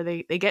pieces where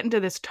they get into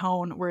this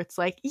tone where it's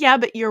like, yeah,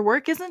 but your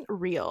work isn't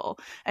real,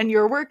 and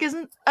your work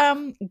isn't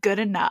good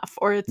enough,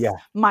 or it's Yeah.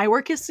 my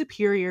work is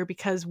superior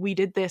because we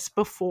did this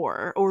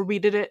before, or we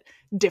did it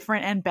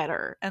different and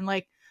better. And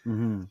like,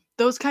 Hmm.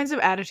 those kinds of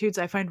attitudes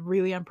I find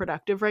really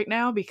unproductive right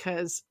now,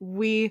 because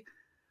we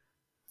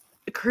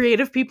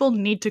creative people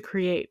need to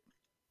create.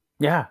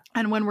 Yeah.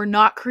 And when we're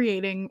not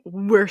creating,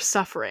 we're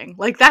suffering.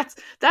 Like,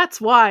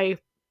 that's why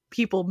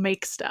people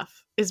make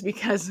stuff, is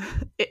because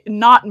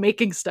not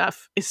making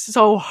stuff is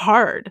so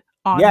hard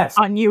Yes.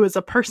 on you as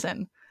a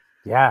person.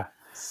 Yeah. No,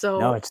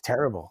 So it's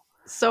terrible.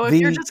 if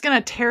you're The just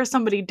going to tear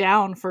somebody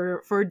down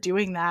for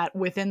doing that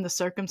within the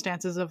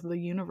circumstances of the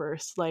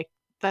universe, like,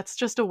 that's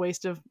just a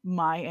waste of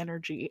my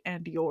energy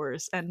and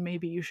yours, and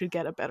maybe you should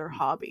get a better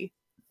hobby.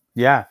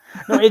 Yeah.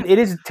 No, it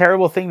is a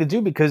terrible thing to do,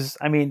 because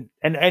I mean,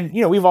 and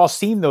we've all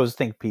seen those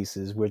think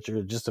pieces, which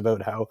are just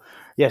about how,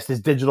 yes,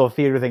 this digital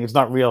theater thing is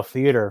not real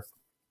theater,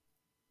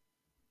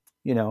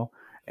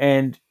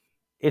 and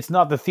it's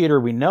not the theater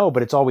we know,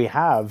 but it's all we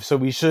have. So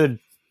we should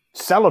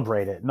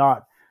celebrate it,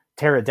 not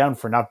tear it down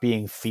for not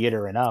being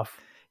theater enough.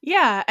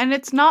 Yeah, and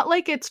it's not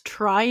like it's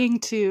trying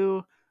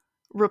to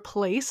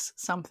replace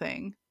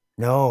something.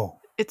 No.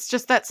 It's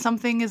just that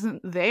something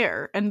isn't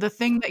there, and the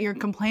thing that you're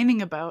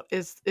complaining about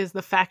is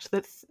the fact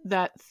that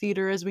that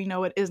theater as we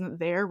know it isn't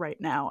there right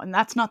now, and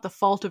that's not the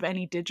fault of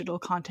any digital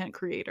content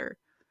creator.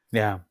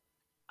 Yeah.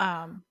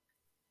 Um,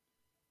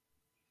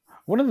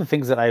 One of the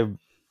things that I'm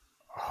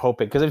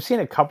hoping, because I've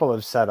seen a couple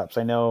of setups.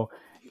 I know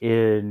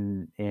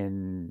in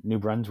New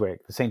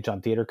Brunswick, the St.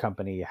 John Theatre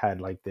Company had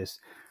like this.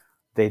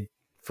 They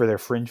for their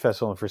Fringe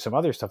Festival and for some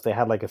other stuff, they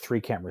had like a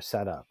 3-camera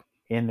setup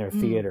in their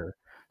theater.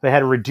 They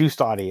had a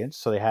reduced audience,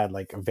 so they had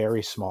like a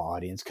very small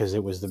audience because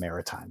it was the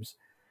Maritimes,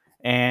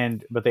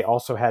 but they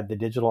also had the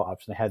digital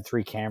option. They had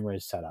 3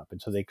 cameras set up,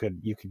 and so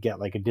you could get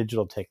like a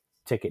digital ticket,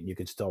 and you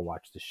could still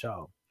watch the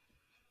show.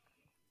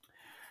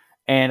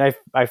 And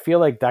I feel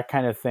like that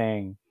kind of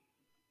thing,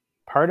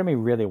 part of me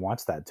really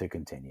wants that to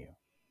continue.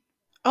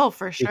 Oh,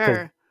 for sure.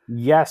 Because,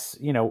 yes,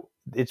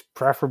 it's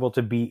preferable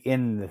to be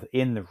in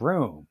the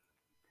room,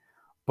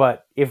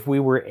 but if we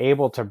were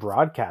able to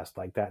broadcast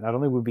like that, not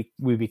only would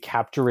we be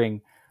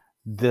capturing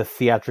the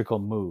theatrical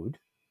mood,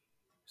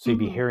 so you'd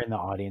be hearing the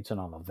audience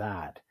and all of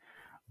that,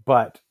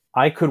 but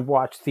I could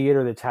watch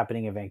theater that's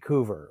happening in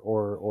Vancouver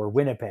or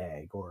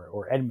Winnipeg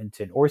or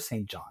Edmonton or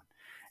St. John,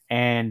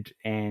 and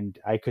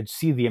I could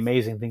see the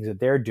amazing things that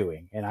they're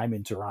doing, and I'm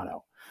in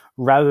Toronto,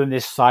 rather than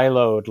this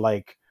siloed,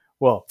 like,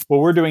 well, what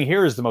we're doing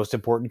here is the most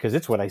important because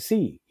it's what I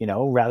see, it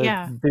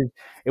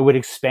would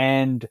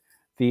expand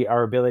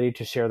our ability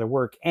to share the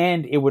work,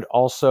 and it would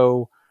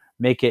also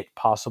make it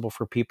possible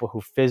for people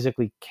who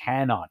physically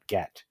cannot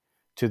get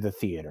to the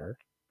theater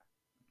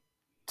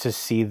to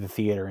see the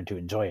theater and to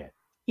enjoy it.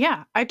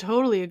 Yeah, I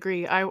totally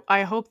agree.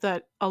 I hope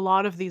that a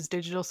lot of these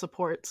digital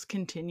supports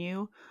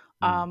continue.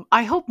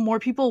 I hope more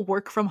people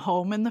work from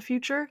home in the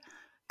future.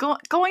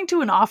 Going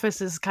to an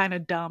office is kind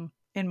of dumb,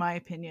 in my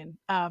opinion.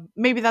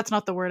 Maybe that's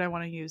not the word I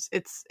want to use.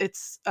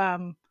 It's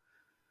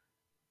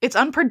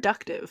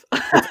unproductive.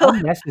 It's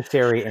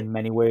unnecessary in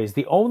many ways.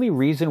 The only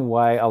reason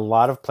why a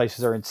lot of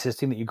places are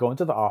insisting that you go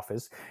into the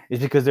office is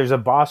because there's a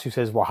boss who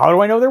says, well, how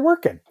do I know they're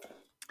working?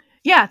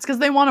 Yeah, it's because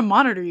they want to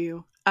monitor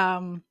you.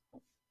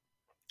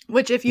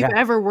 Which, if you've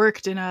ever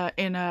worked in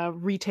a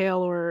retail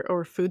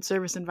or food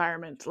service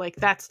environment, like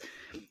that's,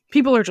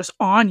 people are just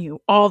on you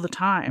all the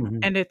time,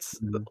 and it's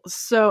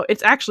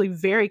actually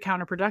very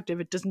counterproductive.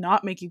 It does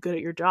not make you good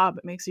at your job.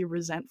 It makes you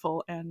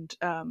resentful and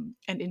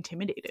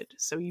intimidated.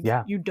 So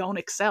you don't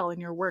excel in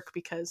your work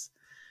because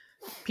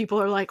people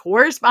are like,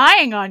 we're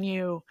spying on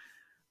you.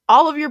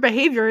 All of your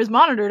behavior is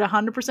monitored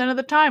 100% of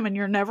the time, and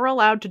you're never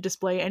allowed to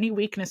display any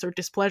weakness or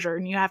displeasure,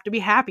 and you have to be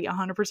happy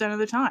 100% of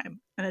the time,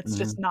 and it's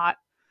just not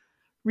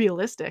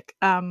realistic.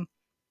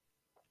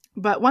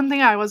 But one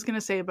thing I was going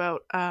to say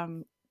about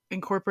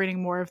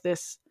incorporating more of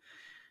this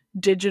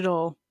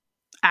digital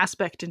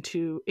aspect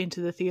into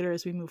the theater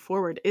as we move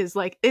forward is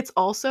like it's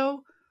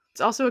also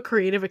a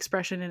creative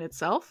expression in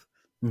itself.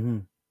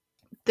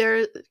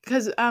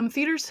 Because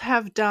theaters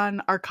have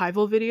done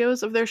archival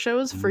videos of their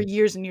shows for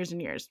years and years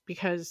and years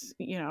because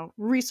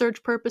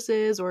research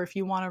purposes, or if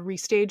you want to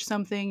restage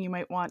something, you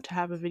might want to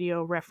have a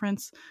video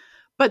reference,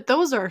 but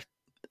those are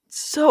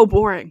so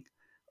boring.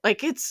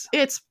 Like it's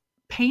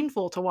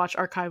painful to watch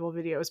archival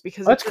videos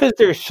because that's because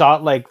they're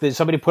shot like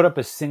somebody put up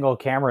a single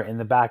camera in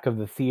the back of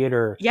the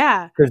theater.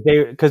 Yeah,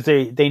 because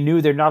they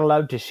knew they're not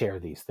allowed to share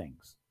these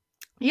things.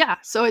 Yeah,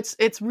 so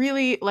it's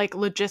really like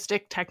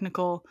logistic,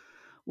 technical,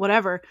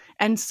 whatever.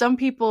 And some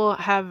people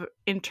have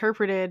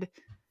interpreted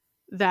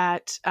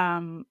that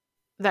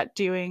that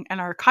doing an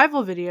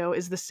archival video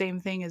is the same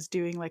thing as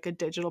doing like a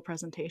digital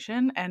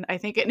presentation. And I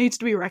think it needs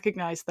to be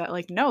recognized that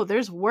like, no,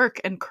 there's work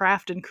and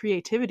craft and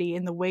creativity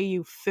in the way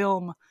you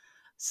film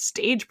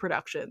stage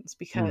productions,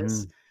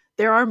 because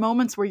there are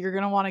moments where you're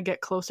going to want to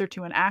get closer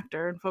to an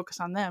actor and focus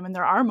on them. And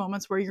there are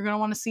moments where you're going to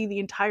want to see the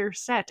entire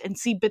set and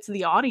see bits of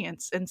the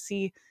audience and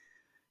see,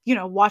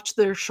 watch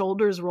their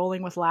shoulders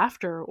rolling with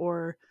laughter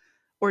or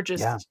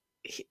just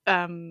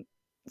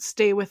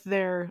stay with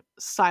their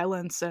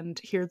silence and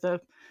hear the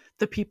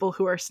people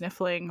who are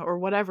sniffling or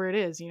whatever it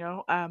is,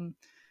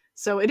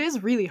 so it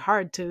is really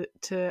hard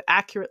to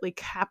accurately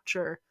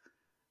capture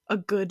a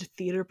good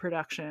theater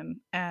production.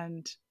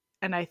 And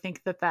I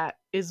think that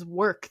is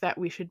work that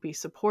we should be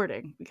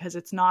supporting, because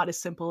it's not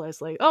as simple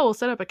as like, oh, we'll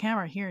set up a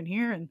camera here and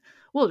here and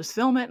we'll just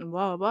film it and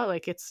blah, blah, blah.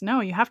 Like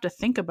you have to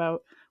think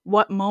about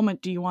what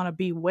moment do you want to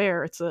be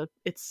where.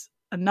 It's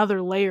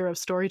another layer of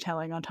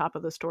storytelling on top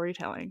of the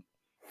storytelling.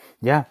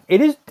 Yeah,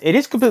 it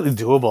is completely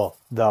doable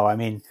though. I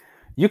mean,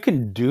 you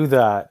can do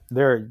that.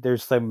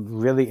 There's some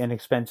really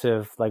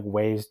inexpensive like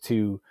ways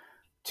to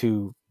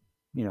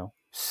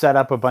set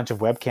up a bunch of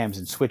webcams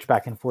and switch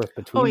back and forth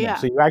between them.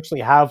 So you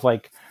actually have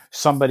like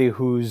somebody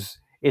who's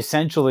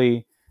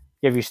essentially,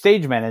 you have your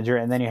stage manager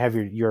and then you have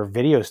your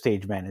video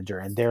stage manager,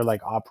 and they're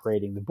like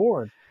operating the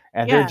board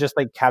and they're just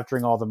like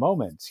capturing all the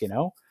moments,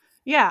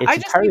 Yeah.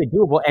 It's entirely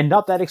doable and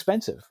not that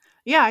expensive.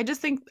 Yeah. I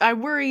just think I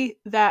worry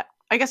that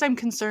I guess I'm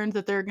concerned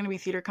that there are going to be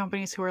theater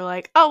companies who are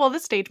like, oh, well,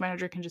 this stage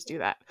manager can just do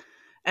that.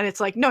 And it's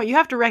like, no, you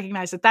have to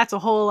recognize that that's a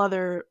whole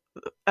other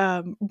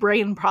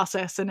brain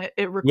process, and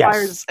it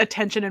requires Yes.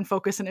 attention and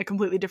focus in a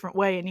completely different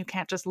way. And you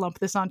can't just lump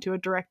this onto a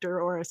director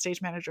or a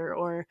stage manager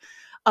or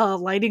a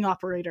lighting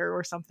operator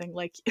or something.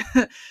 Like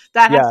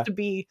that has Yeah. to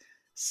be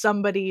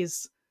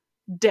somebody's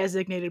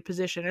designated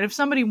position. And if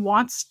somebody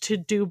wants to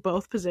do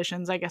both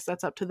positions, I guess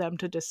that's up to them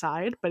to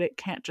decide, but it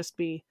can't just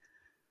be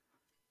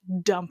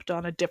dumped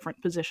on a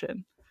different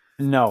position.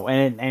 No,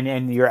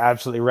 and you're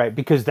absolutely right,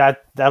 because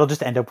that'll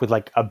just end up with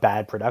like a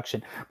bad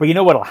production. But you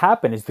know what'll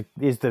happen is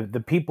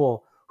the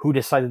people who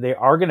decide that they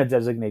are going to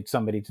designate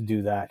somebody to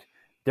do that,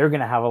 they're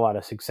going to have a lot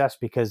of success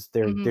because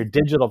their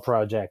digital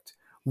project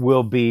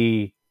will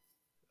be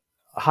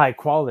high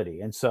quality,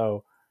 and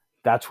so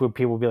that's where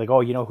people will be like,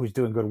 oh, you know who's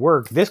doing good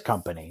work? This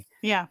company.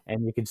 Yeah.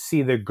 And you can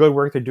see the good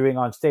work they're doing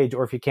on stage,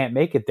 or if you can't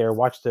make it there,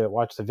 watch the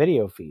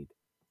video feed.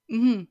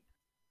 Mm-hmm.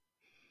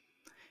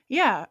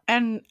 Yeah,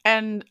 and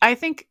I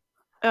think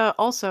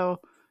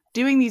also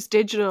doing these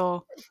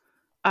digital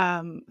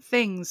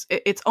things,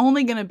 it's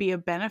only going to be a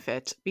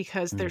benefit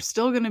because there's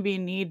still going to be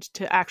need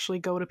to actually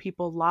go to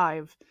people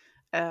live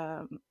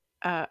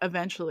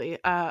eventually.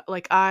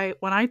 Like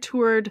when I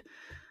toured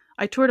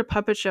a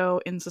puppet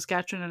show in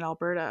Saskatchewan and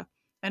Alberta,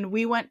 and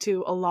we went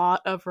to a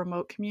lot of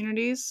remote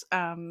communities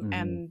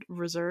and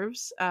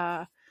reserves,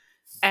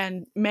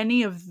 and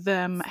many of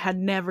them had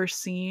never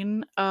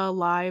seen a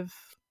live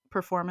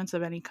performance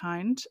of any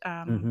kind,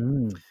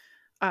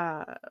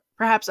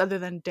 perhaps other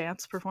than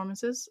dance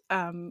performances.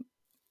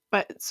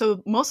 But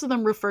so most of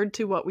them referred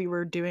to what we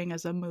were doing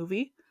as a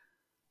movie.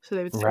 So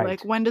they would say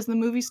like, when does the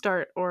movie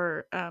start,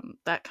 or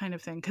that kind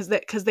of thing,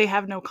 because they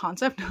have no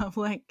concept of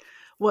like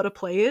what a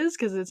play is,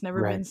 because it's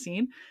never been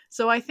seen.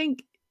 So I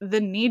think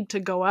the need to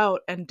go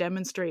out and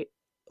demonstrate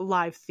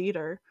live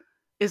theater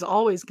is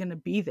always going to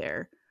be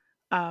there.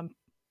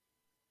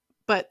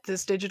 But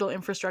this digital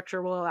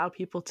infrastructure will allow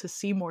people to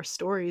see more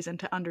stories and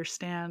to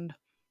understand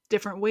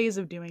different ways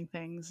of doing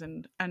things,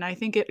 and I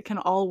think it can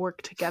all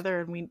work together,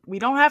 and we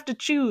don't have to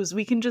choose.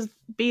 We can just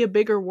be a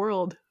bigger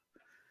world.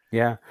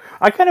 Yeah,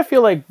 I kind of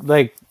feel like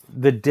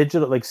the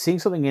digital, like seeing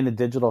something in a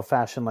digital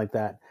fashion like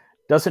that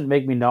doesn't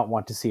make me not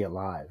want to see it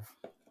live.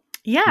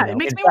 Yeah, it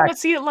makes me want to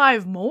see it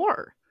live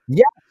more.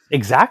 Yeah,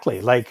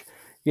 exactly. Like,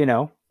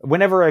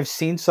 whenever I've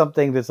seen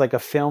something that's like a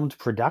filmed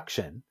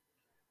production,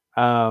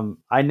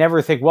 I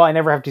never think, well, I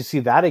never have to see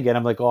that again.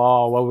 I'm like,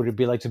 oh, what would it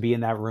be like to be in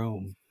that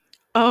room?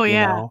 Oh,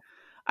 yeah.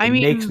 It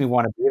makes me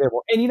want to be there.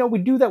 And, we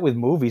do that with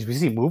movies. We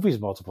see movies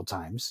multiple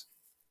times.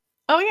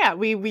 Oh, yeah.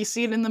 We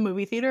see it in the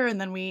movie theater,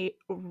 and then we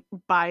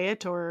buy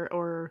it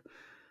or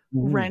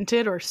rent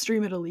it or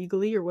stream it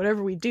illegally or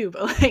whatever we do.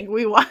 But like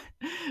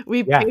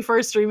we pay for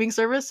a streaming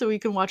service so we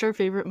can watch our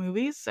favorite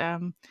movies.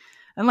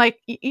 And like,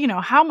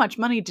 how much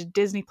money did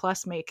Disney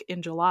Plus make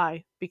in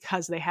July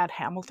because they had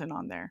Hamilton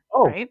on there?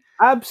 Oh, right?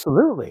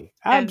 Absolutely.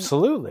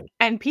 Absolutely.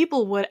 And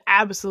people would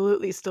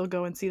absolutely still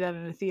go and see that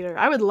in a theater.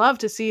 I would love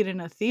to see it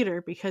in a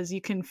theater because you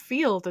can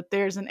feel that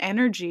there's an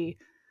energy.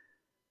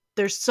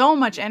 There's so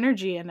much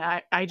energy, and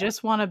I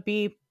just want to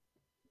be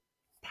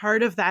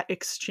part of that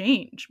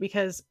exchange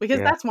because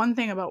that's one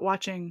thing about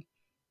watching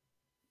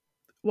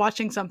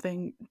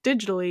something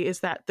digitally, is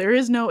that there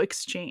is no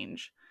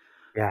exchange.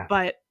 Yeah.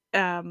 But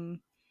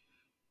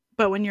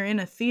when you're in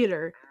a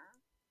theater,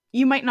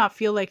 you might not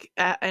feel like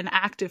an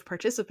active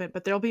participant,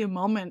 but there'll be a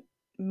moment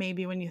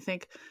maybe when you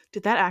think,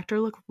 did that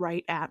actor look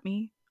right at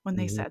me when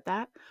they said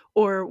that?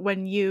 Or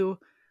when you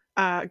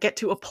get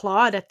to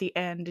applaud at the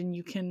end, and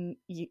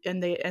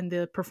and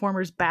the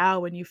performers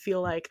bow, and you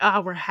feel like,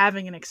 we're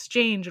having an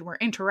exchange and we're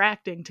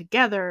interacting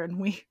together, and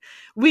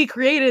we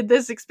created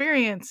this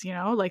experience,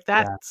 like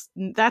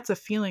that's a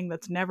feeling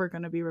that's never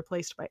going to be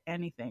replaced by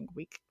anything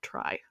we could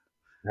try.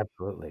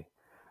 Absolutely.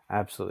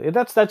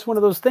 That's one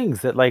of those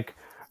things that, like,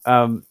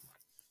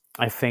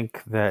 I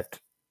think that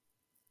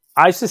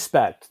I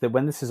suspect that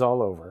when this is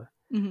all over,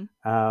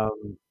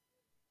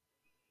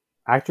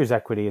 Actors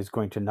Equity is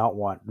going to not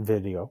want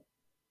video.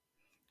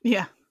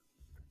 Yeah.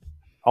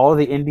 All of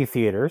the indie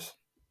theaters,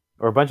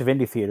 or a bunch of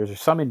indie theaters, or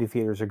some indie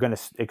theaters, are going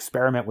to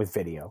experiment with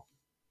video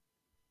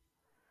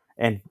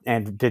and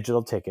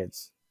digital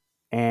tickets,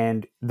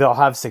 and they'll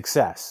have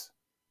success.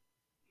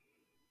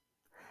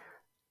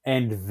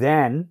 And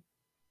then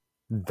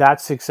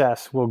that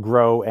success will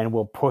grow and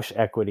will push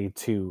Equity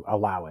to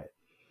allow it.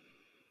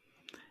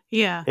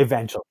 Yeah.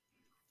 Eventually.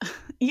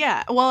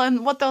 Yeah. Well,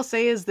 and what they'll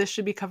say is this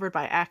should be covered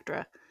by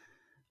ACTRA.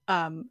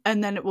 And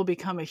then it will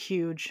become a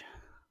huge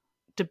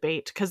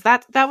debate, because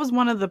that was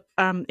one of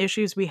the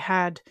issues we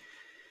had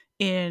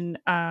in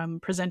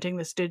presenting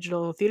this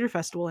digital theater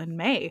festival in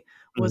May,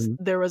 was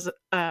there was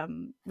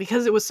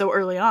because it was so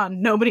early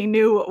on, nobody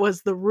knew what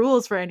was the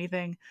rules for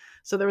anything.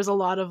 So there was a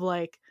lot of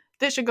like,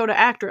 this should go to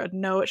ACTRA.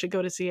 No, it should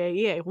go to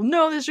CAEA. Well,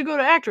 no, this should go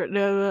to ACTRA.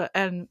 No,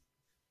 and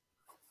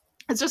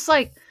it's just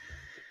like,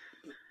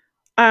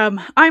 I'm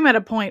at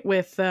a point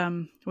with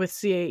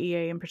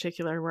CAEA in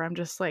particular where I'm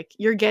just like,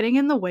 you're getting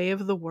in the way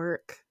of the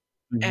work,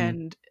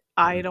 and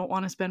I don't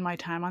want to spend my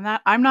time on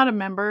that. I'm not a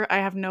member. I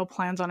have no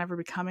plans on ever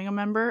becoming a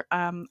member.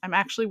 I'm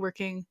actually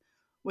working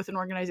with an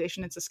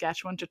organization in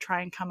Saskatchewan to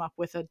try and come up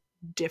with a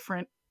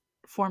different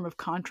form of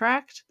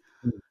contract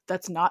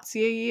that's not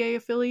CAEA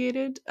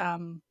affiliated,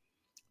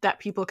 that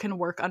people can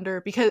work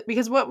under,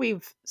 because what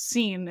we've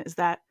seen is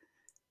that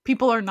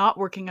people are not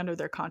working under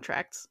their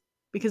contracts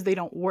because they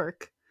don't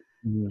work.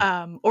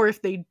 Or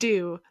if they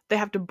do, they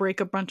have to break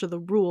a bunch of the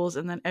rules,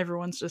 and then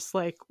everyone's just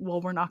like, well,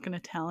 we're not going to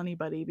tell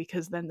anybody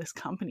because then this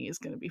company is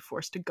going to be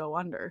forced to go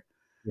under.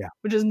 Yeah.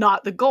 Which is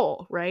not the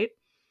goal, right?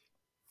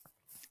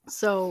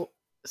 So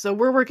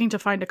we're working to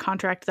find a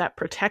contract that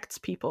protects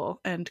people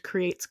and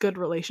creates good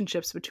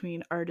relationships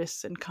between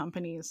artists and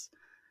companies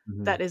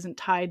that isn't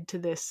tied to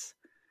this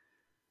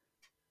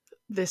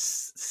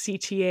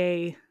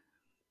CTA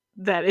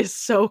that is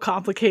so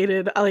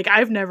complicated. Like,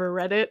 I've never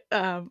read it.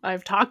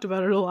 I've talked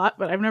about it a lot,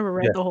 but I've never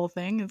read the whole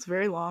thing. It's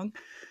very long.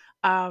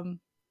 And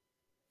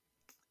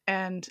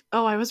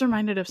I was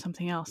reminded of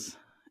something else,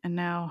 and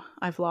now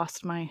I've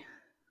lost my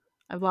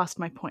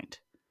point.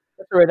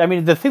 That's right. I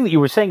mean, the thing that you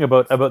were saying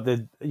about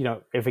the,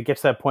 if it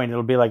gets to that point,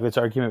 it'll be like this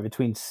argument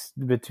between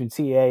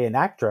CAA and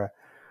ACTRA.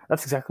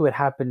 That's exactly what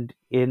happened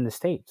in the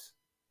States.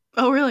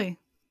 Oh, really?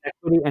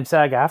 Equity and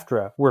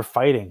SAG-AFTRA were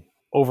fighting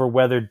over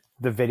whether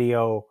the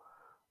video,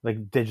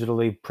 like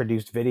digitally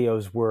produced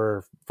videos,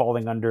 were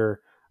falling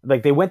under,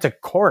 like, they went to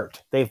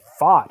court. They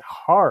fought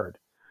hard.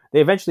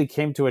 They eventually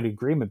came to an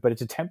agreement, but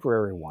it's a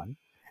temporary one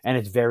and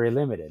it's very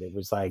limited. It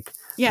was like,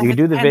 you can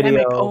do the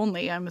pandemic video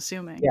only, I'm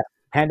assuming. Yeah,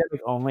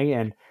 pandemic only,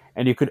 and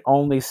you could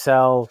only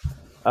sell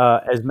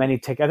as many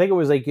tickets. I think it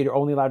was like you're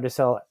only allowed to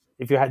sell,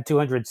 if you had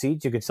 200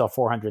 seats, you could sell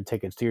 400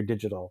 tickets to your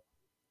digital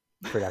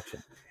production.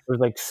 It was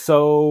like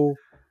so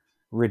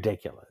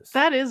ridiculous.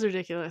 That is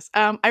ridiculous.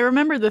 I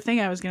remember the thing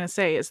I was going to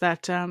say is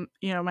that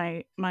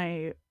my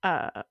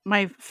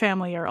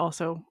family are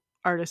also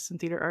artists and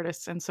theater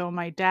artists, and so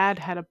my dad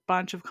had a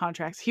bunch of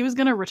contracts. He was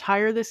going to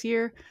retire this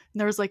year, and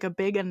there was like a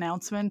big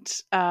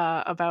announcement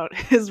about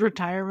his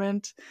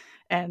retirement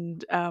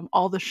and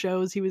all the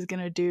shows he was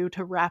going to do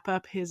to wrap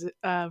up his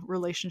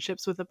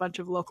relationships with a bunch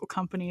of local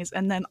companies,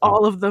 and then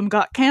all of them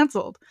got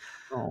canceled.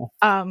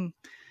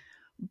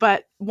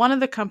 But one of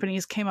the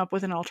companies came up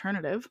with an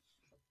alternative.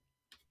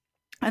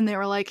 And they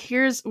were like,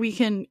 we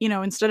can,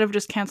 instead of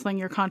just canceling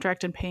your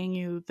contract and paying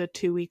you the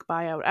 2-week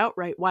buyout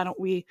outright, why don't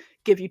we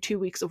give you 2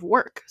 weeks of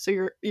work? So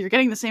you're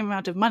getting the same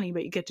amount of money,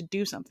 but you get to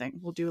do something.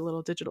 We'll do a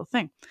little digital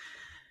thing.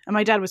 And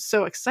my dad was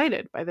so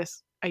excited by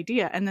this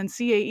idea. And then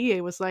CAEA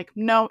was like,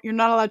 no, you're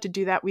not allowed to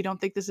do that. We don't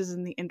think this is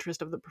in the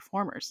interest of the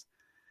performers.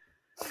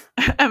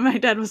 And my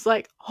dad was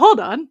like, hold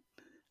on,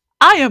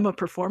 I am a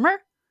performer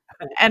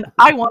and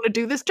I want to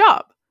do this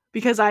job,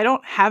 because I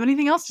don't have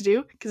anything else to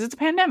do because it's a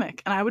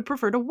pandemic and I would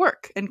prefer to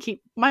work and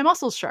keep my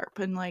muscles sharp.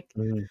 And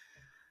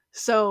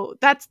so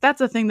that's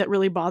a thing that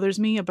really bothers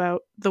me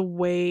about the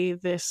way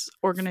this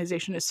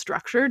organization is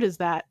structured, is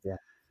that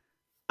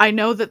I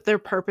know that their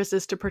purpose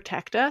is to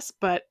protect us,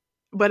 but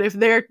if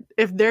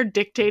they're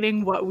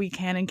dictating what we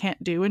can and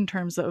can't do in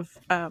terms of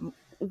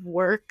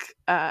work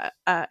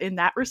in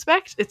that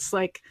respect, it's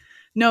like,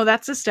 no,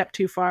 that's a step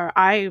too far.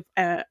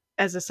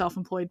 As a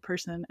self-employed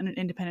person and an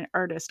independent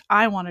artist,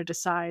 I want to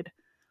decide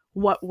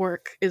what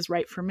work is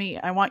right for me.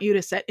 I want you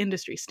to set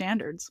industry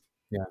standards,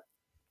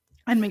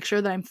 and make sure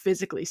that I'm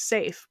physically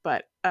safe.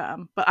 But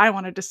I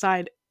want to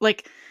decide,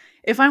 like,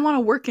 if I want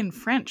to work in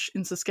French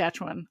in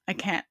Saskatchewan, I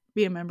can't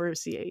be a member of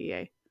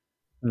CAEA.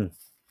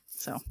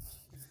 So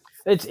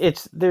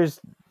the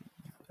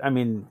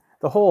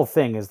whole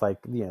thing is like,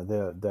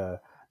 the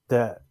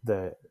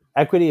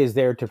equity is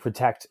there to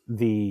protect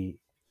the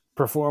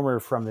performer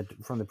from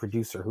the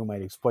producer who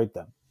might exploit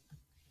them.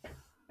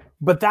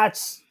 But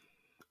that's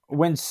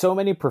when so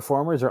many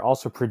performers are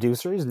also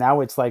producers. Now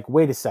it's like,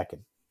 wait a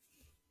second,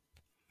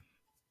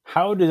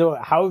 how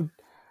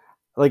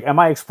am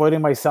I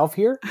exploiting myself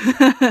here?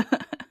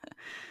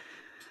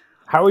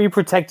 How are you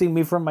protecting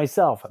me from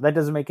myself? That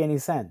doesn't make any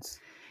sense.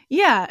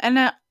 Yeah,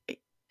 and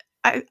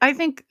I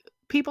think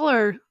people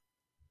are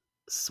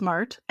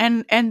smart,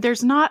 and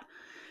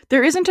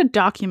there isn't a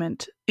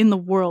document in the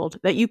world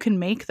that you can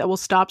make that will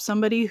stop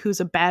somebody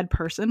who's a bad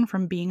person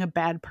from being a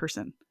bad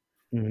person.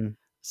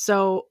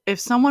 So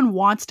if someone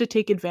wants to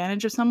take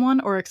advantage of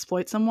someone or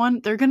exploit someone,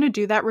 they're going to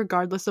do that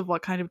regardless of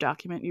what kind of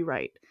document you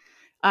write.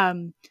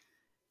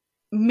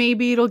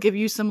 Maybe it'll give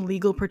you some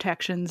legal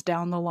protections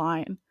down the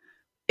line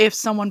if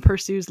someone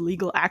pursues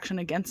legal action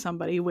against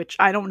somebody, which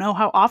I don't know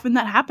how often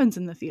that happens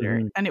in the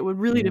theater, and it would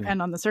really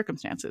depend on the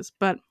circumstances.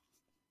 But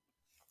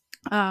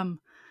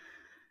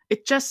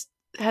it just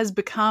has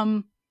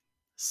become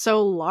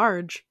so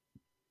large.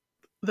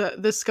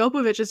 The scope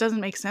of it just doesn't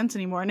make sense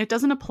anymore, and it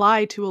doesn't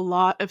apply to a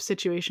lot of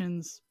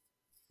situations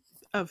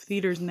of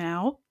theaters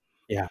now.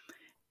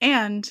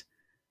 And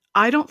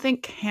I don't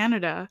think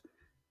Canada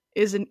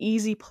is an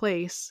easy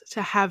place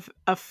to have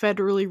a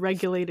federally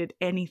regulated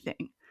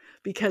anything,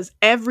 because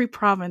every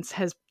province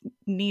has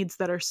needs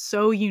that are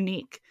so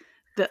unique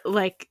that,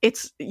 like,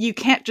 you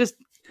can't just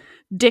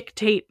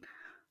dictate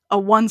a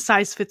one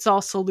size fits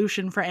all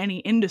solution for any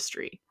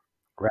industry.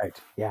 Right.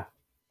 Yeah.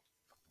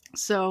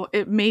 So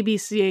it maybe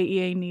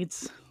CAEA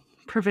needs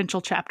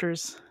provincial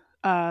chapters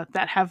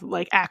that have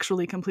like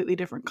actually completely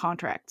different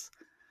contracts.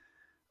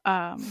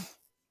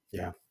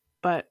 Yeah.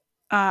 But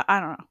I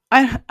don't know.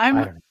 I don't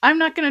know. I'm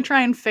not going to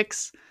try and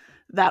fix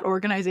that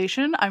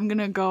organization. I'm going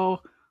to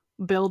go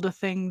build a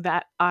thing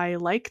that I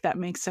like, that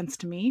makes sense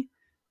to me.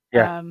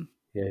 Yeah.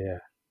 Yeah.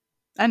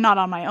 And not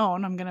on my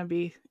own. I'm going to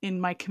be in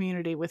my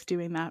community with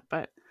doing that.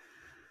 But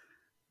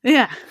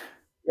yeah.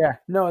 Yeah.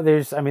 No,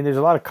 there's a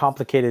lot of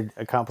complicated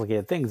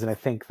things. And I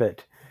think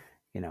that,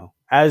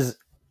 as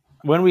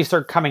when we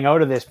start coming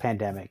out of this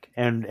pandemic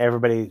and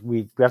everybody,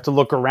 we have to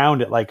look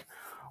around at like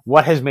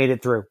what has made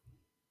it through.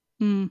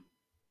 Mm.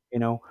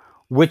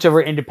 Which of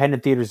our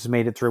independent theaters has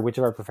made it through, which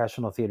of our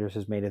professional theaters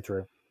has made it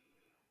through.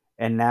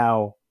 And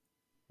now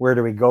where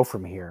do we go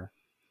from here?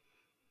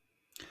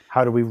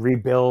 How do we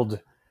rebuild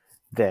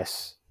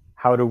this?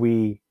 How do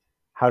we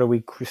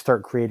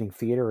start creating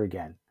theater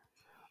again?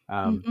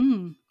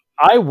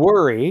 I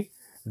worry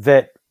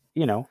that,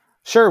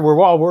 sure,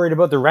 we're all worried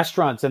about the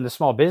restaurants and the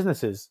small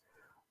businesses,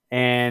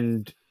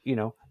 and,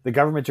 the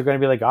governments are going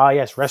to be like,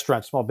 yes,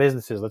 restaurants, small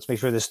businesses, let's make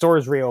sure the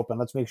stores reopen.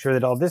 Let's make sure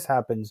that all this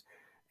happens.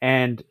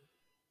 And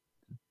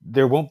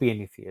there won't be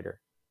any theater.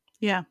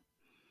 Yeah.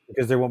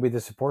 Because there won't be the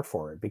support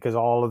for it, because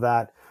all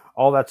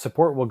that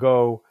support will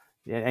go.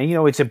 And,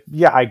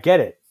 I get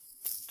it.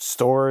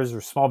 Stores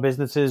or small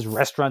businesses,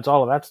 restaurants,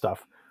 all of that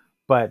stuff.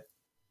 But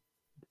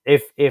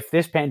if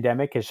this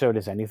pandemic has showed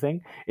us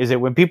anything, is that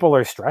when people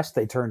are stressed,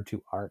 they turn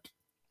to art.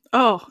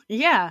 Oh,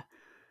 yeah.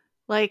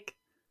 Like,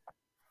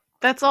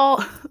 that's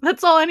all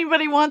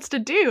anybody wants to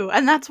do.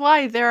 And that's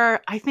why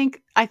I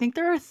think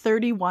there are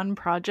 31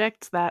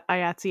 projects that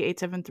IATSE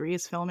 873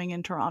 is filming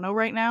in Toronto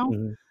right now.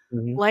 Mm-hmm.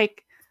 Mm-hmm.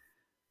 Like,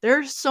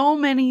 there's so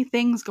many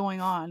things going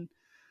on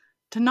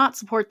to not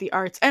support the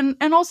arts. And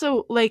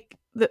also, like,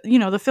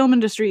 the film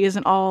industry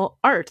isn't all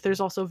art. There's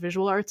also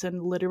visual arts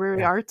and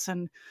literary arts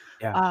and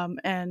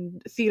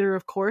theater,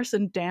 of course,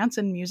 and dance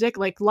and music.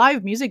 Like,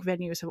 live music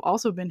venues have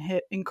also been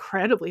hit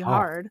incredibly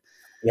hard.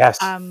 Yes.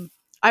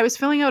 I was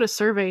filling out a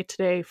survey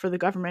today for the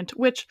government,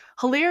 which,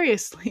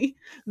 hilariously,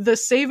 the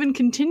save and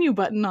continue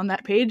button on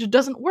that page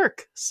doesn't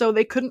work. So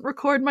they couldn't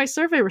record my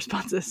survey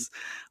responses,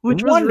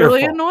 which was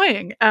really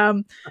annoying.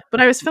 But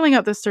I was filling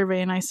out this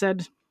survey and I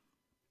said,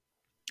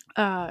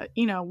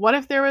 what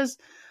if there was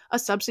a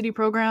subsidy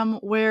program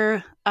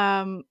where,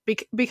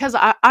 because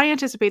I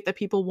anticipate that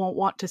people won't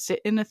want to sit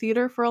in a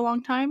theater for a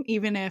long time,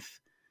 even if,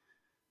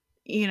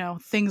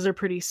 things are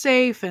pretty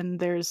safe and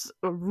there's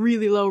a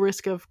really low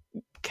risk of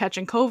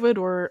catching COVID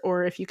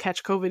or if you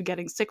catch COVID,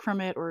 getting sick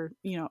from it, or,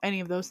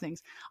 any of those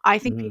things. I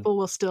think people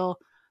will still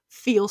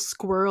feel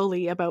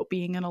squirrely about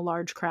being in a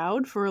large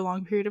crowd for a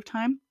long period of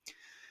time.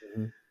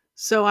 Mm-hmm.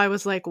 So I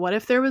was like, what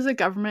if there was a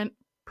government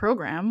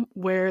program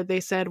where they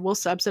said, we'll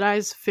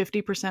subsidize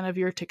 50% of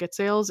your ticket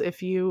sales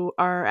if you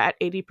are at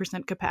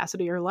 80%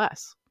 capacity or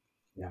less.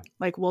 Yeah.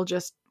 Like, we'll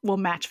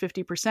match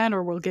 50%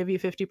 or we'll give you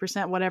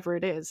 50%, whatever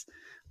it is.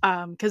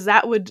 Because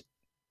that would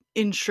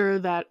ensure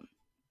that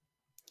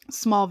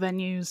small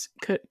venues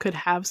could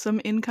have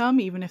some income,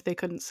 even if they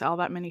couldn't sell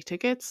that many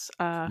tickets.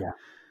 And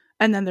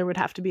then there would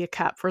have to be a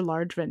cap for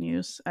large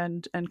venues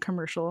and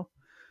commercial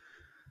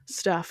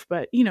stuff.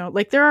 But,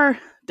 like, there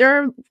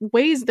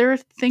are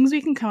things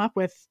we can come up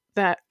with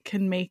that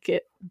can make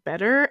it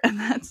better. And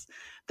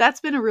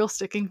that's been a real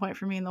sticking point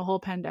for me in the whole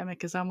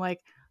pandemic, is I'm like,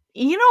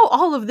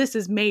 all of this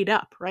is made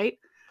up, right?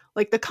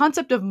 Like, the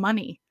concept of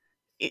money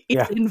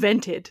is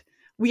invented.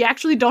 We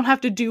actually don't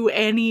have to do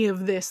any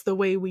of this the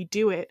way we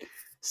do it.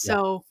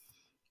 So,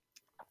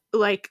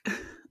 like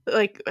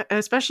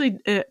especially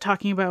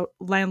talking about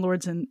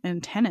landlords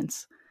and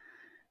tenants,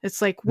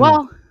 it's like,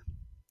 well,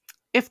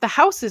 if the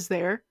house is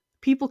there,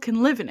 people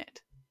can live in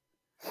it.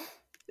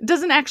 It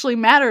doesn't actually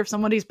matter if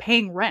somebody's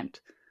paying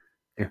rent.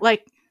 Yeah.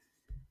 Like,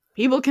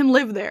 people can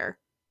live there.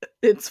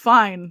 It's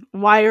fine.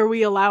 Why are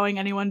we allowing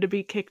anyone to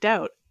be kicked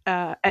out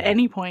at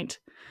any point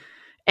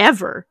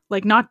ever?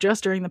 Like, not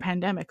just during the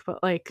pandemic,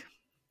 but like,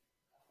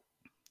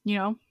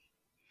 Well,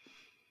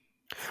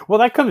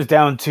 that comes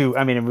down to,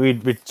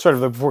 we sort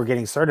of, before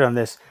getting started on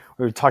this,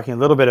 we were talking a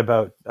little bit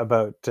about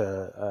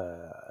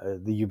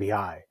the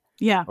UBI,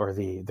 or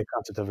the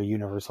concept of a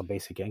universal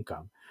basic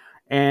income.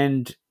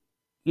 And,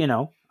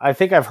 I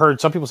think I've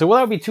heard some people say, well,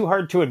 that would be too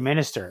hard to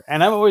administer.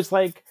 And I'm always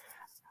like,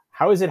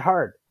 how is it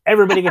hard?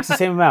 Everybody gets the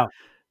same amount.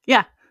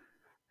 Yeah.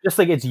 Just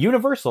like it's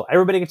universal.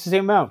 Everybody gets the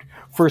same amount.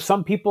 For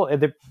some people,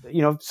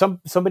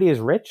 somebody is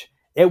rich,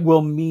 it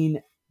will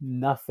mean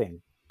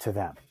nothing to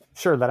them.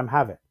 Sure, let them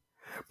have it.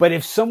 But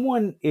if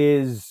someone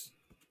is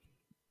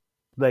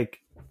like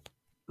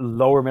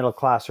lower middle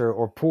class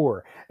or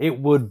poor, it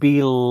would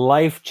be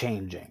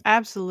life-changing.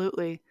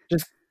 Absolutely.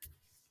 Just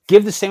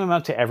give the same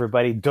amount to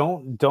everybody.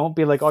 Don't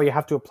be like, oh, you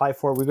have to apply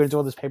for it. We're going to do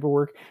all this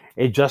paperwork.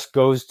 It just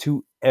goes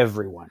to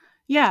everyone.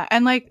 Yeah.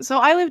 And so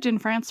I lived in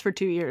France for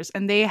 2 years,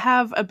 and they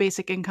have a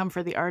basic income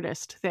for the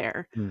artist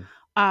there.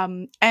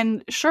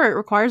 And sure, it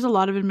requires a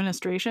lot of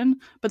administration,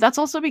 but that's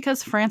also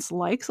because France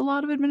likes a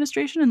lot of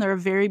administration and they're a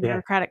very Yeah.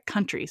 bureaucratic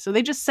country. So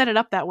they just set it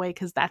up that way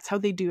because that's how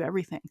they do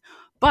everything.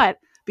 But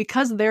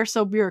because they're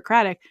so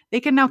bureaucratic, they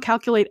can now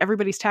calculate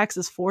everybody's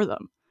taxes for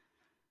them.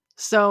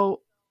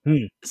 So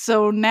Hmm.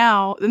 so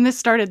now, and this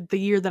started the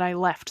year that I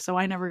left, so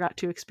I never got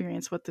to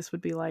experience what this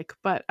would be like.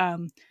 But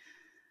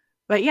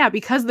yeah,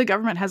 because the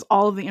government has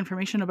all of the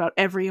information about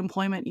every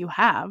employment you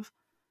have,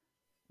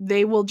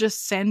 they will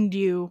just send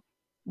you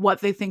what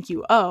they think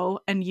you owe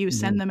and you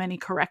send Mhm. them any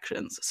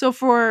corrections. So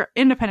for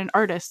independent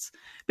artists,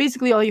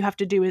 basically all you have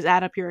to do is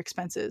add up your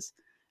expenses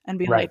and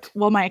be like, Right.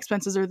 well, my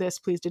expenses are this,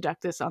 please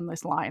deduct this on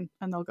this line.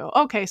 And they'll go,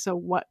 okay, so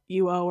what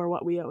you owe or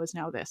what we owe is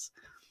now this.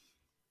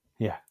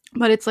 Yeah.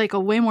 But it's like a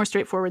way more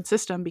straightforward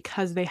system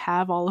because they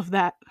have all of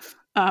that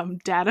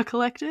data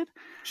collected.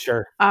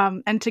 Sure.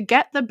 And to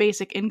get the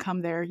basic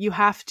income there, you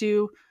have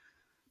to,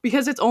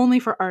 because it's only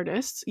for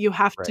artists, you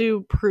have Right.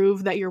 to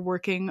prove that you're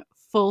working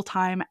full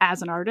time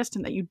as an artist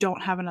and that you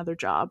don't have another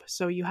job.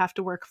 So you have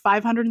to work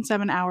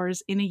 507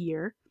 hours in a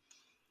year.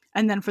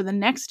 And then for the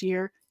next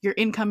year, your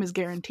income is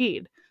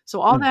guaranteed.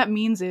 So all Hmm. that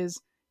means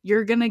is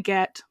you're going to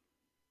get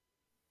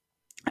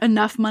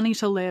enough money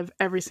to live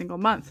every single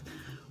month,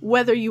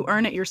 whether you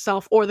earn it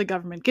yourself or the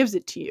government gives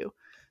it to you.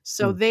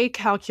 So they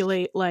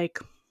calculate like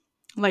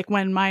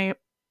when my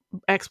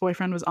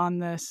ex-boyfriend was on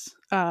this,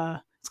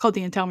 it's called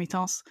the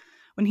intermittence.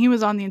 When he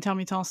was on the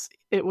intermittence,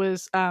 it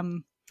was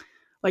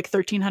like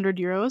 1,300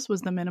 euros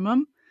was the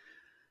minimum.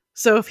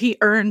 So if he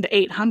earned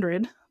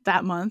 800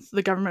 that month,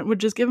 the government would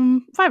just give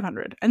him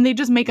 500, and they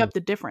just make up the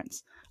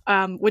difference,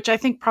 which I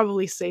think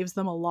probably saves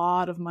them a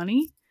lot of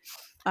money.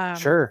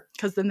 Sure.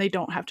 Because then they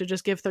don't have to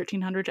just give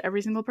 1,300 to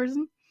every single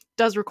person. It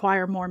does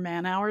require more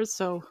man hours,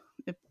 so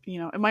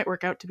it might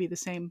work out to be the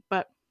same.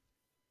 But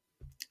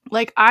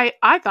like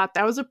I thought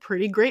that was a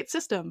pretty great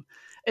system.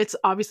 It's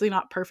obviously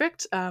not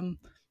perfect. 1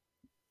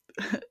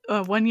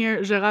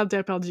 year, Gérard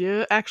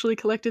Depardieu actually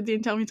collected the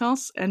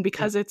intermittence, and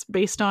because it's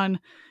based on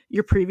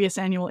your previous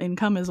annual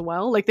income as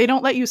well, like they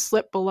don't let you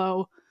slip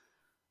below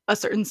a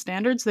certain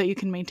standard so that you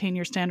can maintain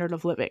your standard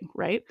of living,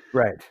 right?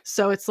 Right.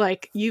 So it's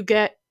like you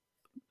get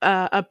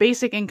a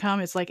basic income.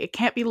 It's like it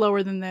can't be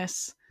lower than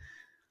this,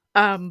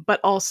 but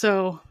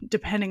also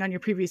depending on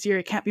your previous year,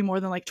 it can't be more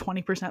than like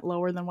 20%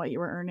 lower than what you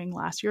were earning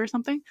last year or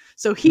something.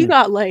 So he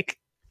got like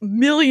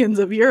millions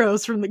of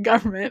euros from the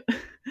government.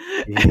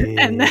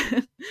 And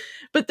then,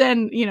 but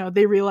then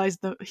he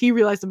realized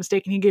the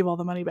mistake and he gave all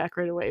the money back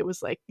right away. It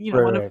was like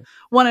Right.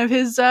 one of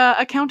his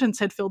accountants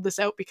had filled this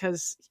out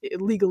because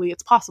legally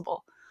it's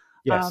possible.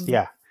 Yes.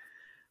 Yeah.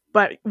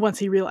 But once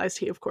he realized,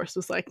 he of course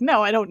was like,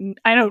 no, I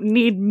don't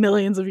need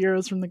millions of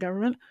euros from the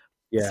government.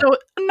 Yeah. So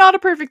not a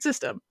perfect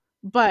system,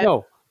 but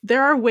No.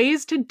 there are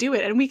ways to do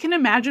it, and we can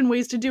imagine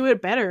ways to do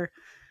it better.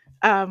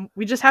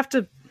 We just have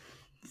to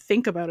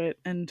think about it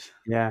and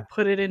Yeah.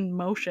 put it in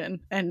motion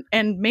and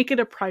make it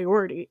a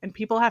priority, and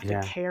people have to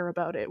Yeah. care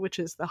about it, which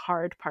is the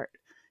hard part.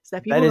 Is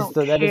that That people is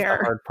don't the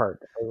care. hard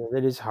part.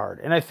 It is hard,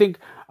 and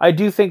I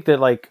do think that,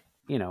 like,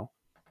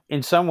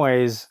 in some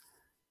ways,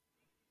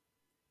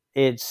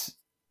 it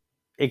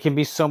can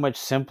be so much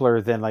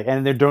simpler than, like,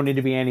 and there don't need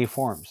to be any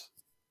forms.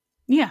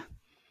 Yeah.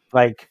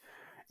 Like,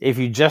 if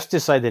you just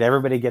decide that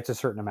everybody gets a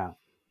certain amount.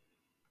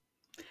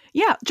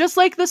 Yeah, just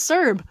like the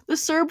CERB. The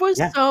CERB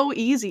was so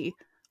easy.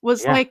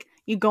 Was like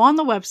you go on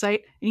the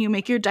website and you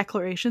make your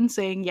declaration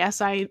saying,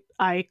 yes, I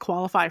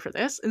qualify for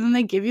this, and then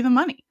they give you the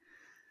money.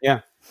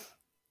 Yeah.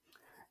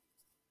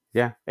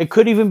 Yeah. It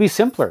could even be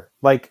simpler.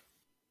 Like,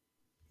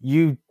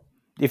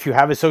 if you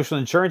have a social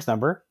insurance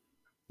number,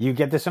 you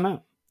get this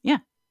amount. Yeah.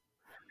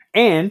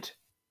 And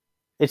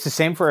it's the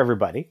same for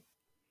everybody.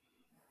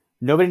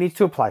 Nobody needs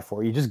to apply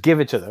for it. You just give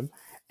it to them.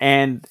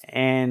 And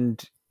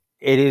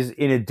it is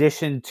in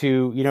addition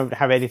to, you don't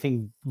have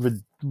anything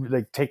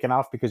like taken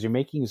off because you're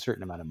making a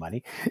certain amount of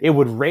money. It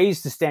would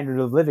raise the standard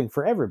of living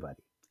for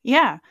everybody.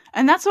 Yeah.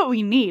 And that's what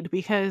we need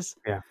because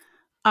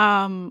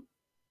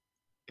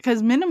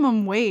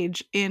minimum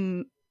wage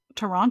in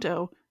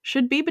Toronto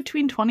should be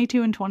between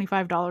 $22 and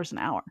 $25 an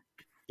hour.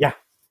 Yeah.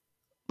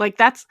 Like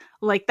that's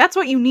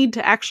what you need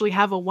to actually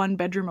have a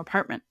 1-bedroom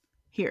apartment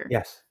here.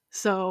 Yes.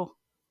 So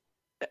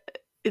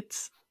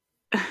it's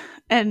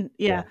and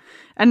now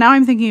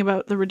I'm thinking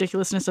about the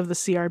ridiculousness of the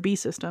CRB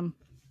system.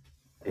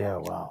 Yeah,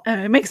 wow.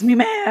 It makes me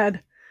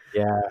mad.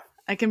 Yeah.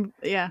 I can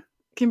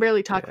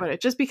barely talk about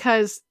it just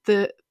because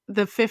the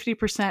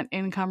 50%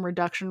 income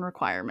reduction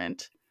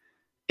requirement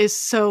is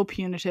so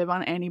punitive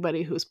on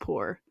anybody who's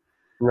poor.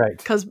 Right.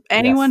 Because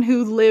anyone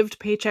who lived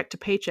paycheck to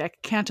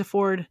paycheck can't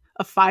afford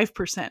a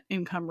 5%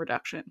 income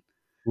reduction.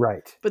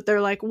 Right. But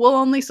they're like, we'll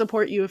only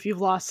support you if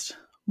you've lost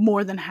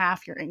more than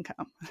half your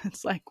income.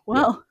 It's like,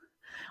 well,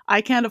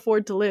 I can't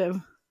afford to live.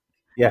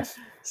 Yes.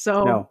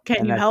 So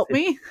can you help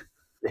me?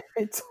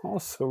 It's all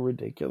so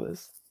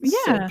ridiculous. Yeah.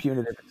 So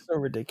punitive. It's so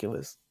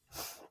ridiculous.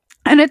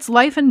 And it's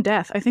life and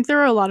death. I think there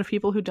are a lot of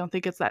people who don't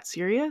think it's that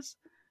serious,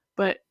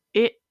 but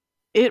it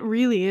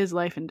really is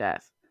life and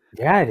death.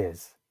 Yeah, it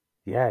is.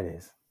 Yeah, it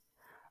is.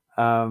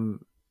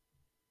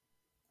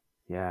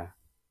 Yeah.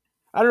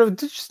 I don't know,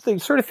 just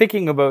sort of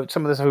thinking about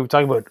some of the stuff we were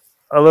talking about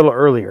a little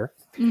earlier.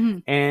 Hmm.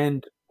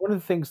 And one of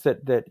the things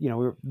that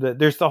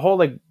there's the whole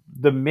like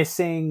the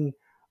missing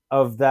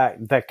of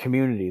that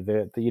community.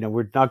 The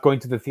we're not going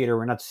to the theater,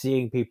 we're not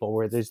seeing people.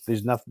 Where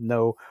there's nothing.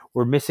 No,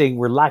 we're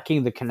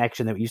lacking the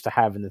connection that we used to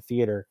have in the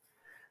theater.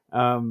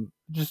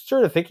 Just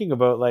sort of thinking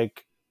about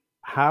like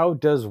how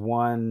does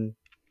one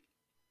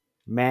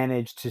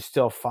manage to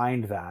still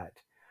find that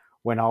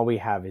when all we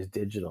have is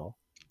digital?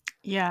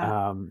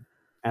 Yeah. Um,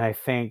 and I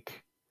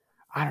think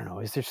I don't know.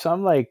 Is there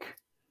some like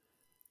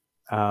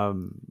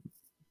um,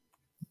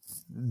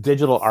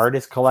 digital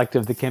artist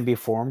collective that can be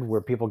formed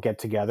where people get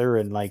together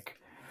and like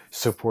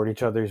support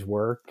each other's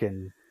work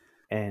and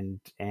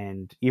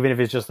even if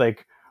it's just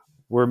like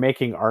we're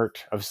making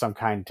art of some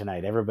kind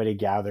tonight, everybody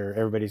gather,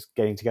 everybody's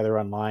getting together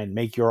online,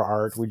 make your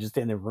art, we're just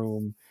in the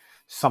room,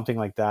 something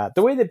like that,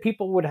 the way that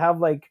people would have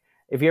like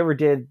if you ever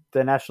did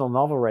the National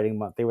Novel Writing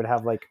Month, they would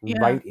have like Yeah.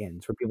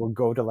 write-ins where people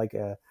go to like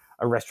a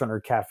restaurant or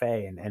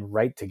cafe and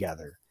write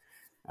together.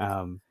 I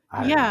don't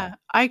know. Yeah,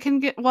 I can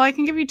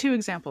give you two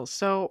examples.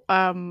 So,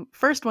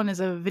 first one is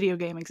a video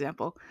game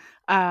example.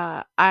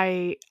 I'm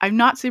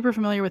not super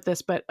familiar with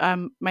this, but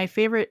my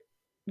favorite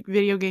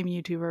video game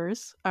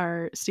YouTubers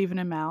are Steven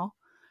and Mal,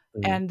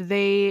 Hmm. and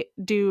they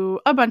do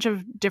a bunch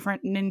of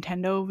different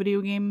Nintendo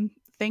video game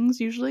things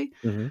usually.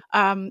 Hmm.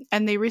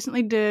 And they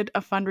recently did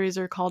a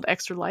fundraiser called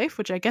Extra Life,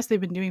 which I guess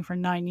they've been doing for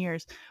 9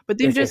 years. But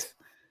Yes, yes.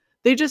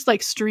 they just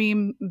like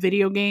stream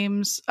video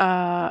games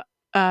to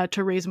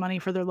raise money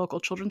for their local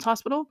children's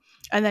hospital,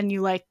 and then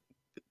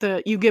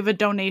you give a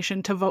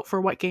donation to vote for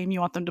what game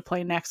you want them to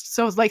play next.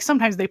 So it's like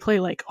sometimes they play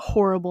like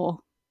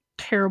horrible,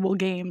 terrible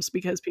games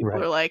because people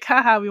Right. are like,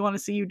 haha, we want to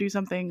see you do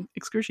something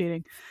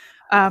excruciating.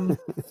 Um,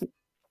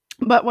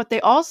 but what they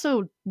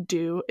also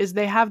do is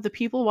they have the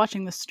people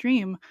watching the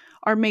stream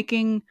are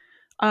making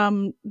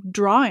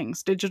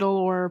drawings, digital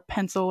or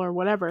pencil or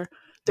whatever.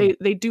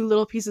 They do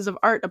little pieces of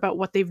art about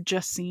what they've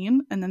just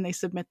seen, and then they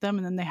submit them,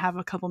 and then they have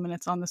a couple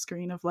minutes on the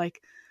screen of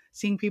like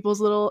seeing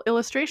people's little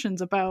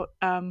illustrations about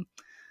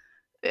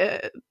uh,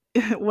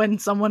 when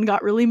someone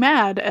got really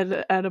mad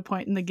at a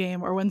point in the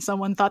game, or when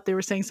someone thought they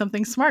were saying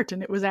something smart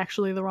and it was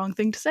actually the wrong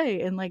thing to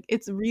say. And like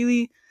it's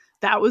really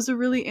that was a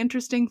really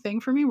interesting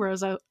thing for me,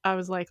 whereas I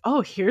was like,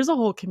 oh, here's a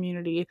whole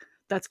community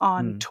that's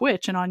on Mm.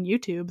 Twitch and on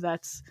YouTube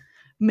that's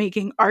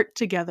making art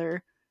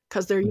together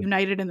because they're Mm.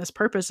 united in this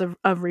purpose of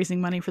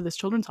raising money for this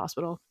children's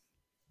hospital.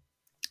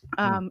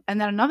 Mm.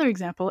 And then another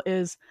example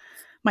is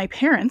my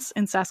parents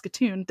in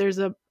Saskatoon. There's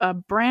a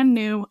brand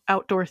new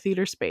outdoor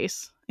theater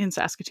space in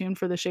Saskatoon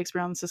for the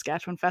Shakespeare on the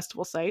Saskatchewan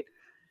Festival site.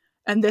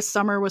 And this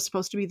summer was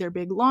supposed to be their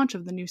big launch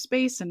of the new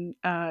space. And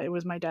it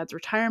was my dad's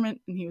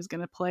retirement, and he was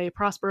going to play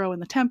Prospero in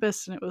the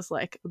Tempest. And it was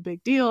like a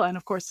big deal. And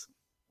of course,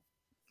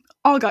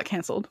 all got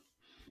canceled.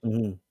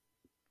 Mhm.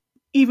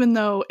 Even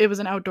though it was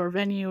an outdoor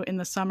venue in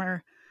the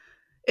summer,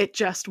 it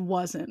just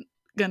wasn't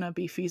going to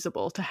be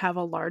feasible to have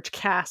a large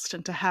cast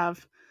and to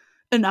have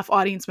enough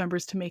audience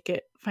members to make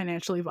it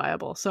financially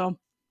viable. So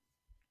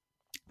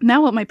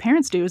now what my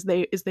parents do is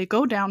they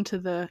go down to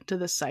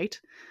the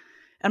site,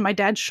 and my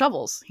dad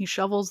shovels. He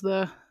shovels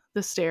the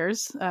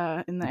stairs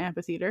in the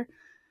amphitheater,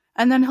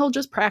 and then he'll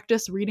just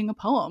practice reading a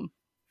poem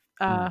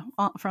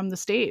Mm. from the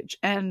stage.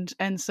 And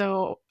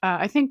so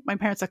I think my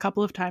parents a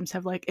couple of times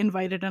have like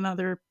invited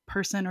another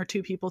person or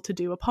two people to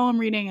do a poem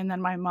reading, and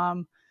then my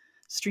mom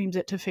streams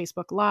it to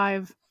Facebook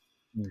Live,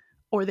 Mm.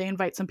 or they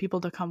invite some people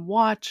to come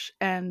watch.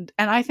 And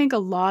I think a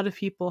lot of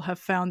people have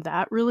found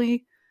that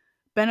really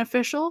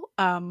beneficial,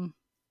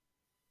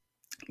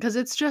 because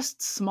it's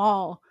just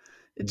small.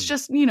 It's Mm.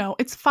 just,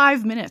 it's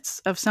 5 minutes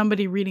of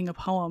somebody reading a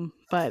poem,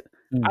 but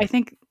Mm.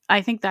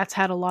 I think that's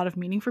had a lot of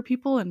meaning for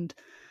people.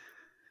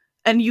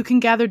 And you can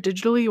gather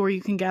digitally or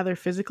you can gather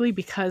physically,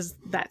 because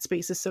that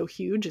space is so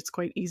huge. It's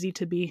quite easy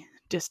to be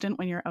distant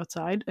when you're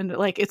outside, and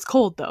like it's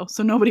cold though,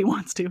 so nobody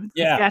wants to. It's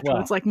Yeah, Saskatchewan,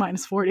 well, it's like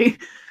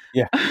 -40.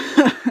 yeah.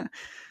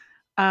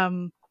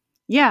 um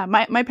yeah,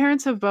 my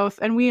parents have both,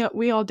 and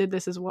we all did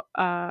this as well.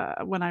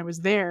 When I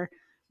was there,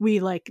 we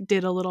like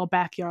did a little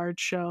backyard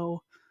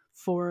show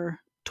for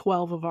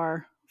 12 of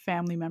our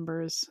family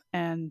members,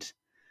 and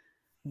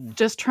Mm.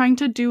 just trying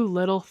to do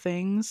little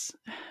things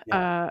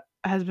Yeah,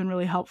 has been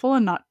really helpful,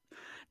 and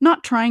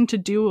not trying to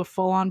do a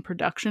full-on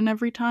production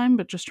every time,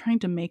 but just trying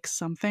to make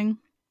something.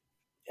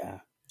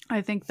 yeah,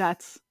 I think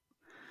that's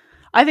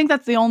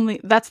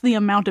that's the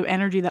amount of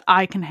energy that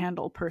I can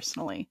handle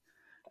personally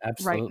right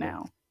absolutely,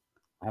 now,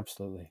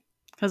 absolutely.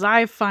 because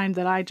I find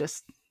that I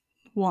just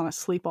want to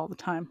sleep all the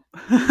time.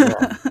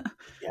 Well,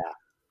 yeah,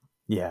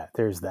 yeah,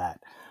 there's that.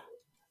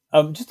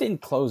 Just in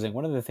closing,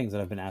 one of the things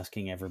that I've been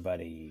asking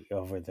everybody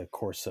over the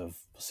course of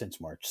since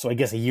March, so I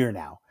guess a year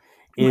now,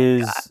 My God.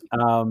 is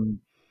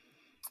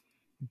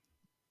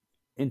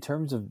in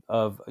terms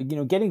of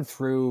getting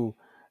through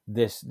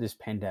this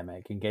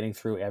pandemic and getting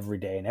through every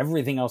day and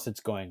everything else that's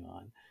going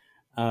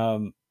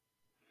on.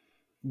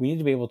 We need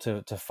to be able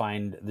to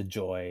find the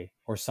joy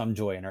or some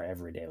joy in our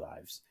everyday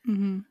lives.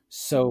 Hmm.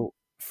 So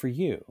for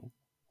you,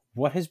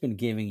 what has been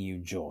giving you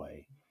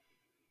joy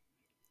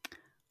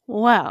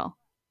Well,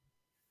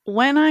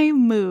 when I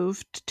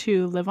moved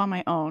to live on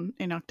my own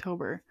in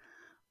October,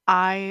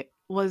 I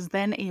was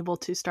then able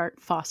to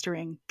start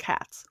fostering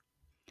cats.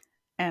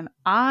 And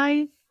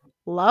I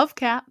love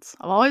cats.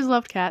 I've always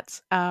loved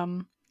cats.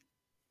 And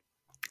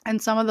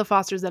some of the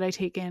fosters that I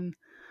take in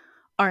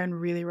are in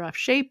really rough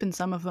shape, and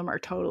some of them are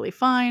totally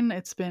fine.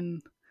 It's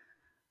been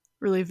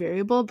really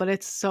variable, but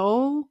it's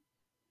so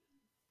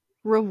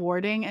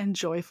rewarding and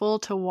joyful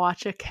to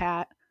watch a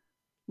cat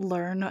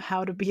learn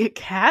how to be a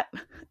cat.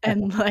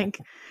 And like,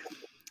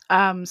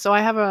 so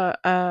I have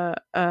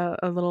a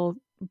little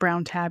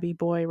brown tabby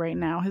boy right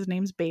now. His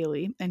name's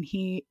Bailey, and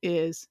he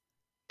is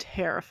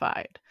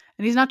terrified.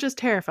 And he's not just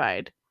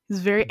terrified, he's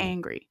very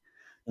angry.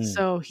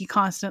 So he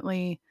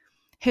constantly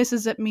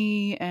hisses at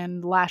me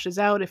and lashes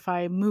out if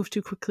I move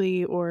too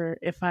quickly or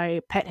if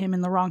I pet him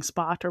in the wrong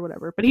spot or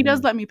whatever. But he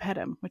does let me pet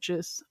him, which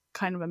is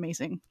kind of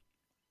amazing.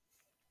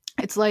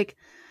 It's like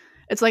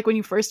when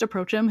you first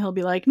approach him, he'll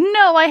be like,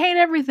 "No, I hate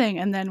everything."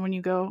 And then when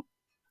you go,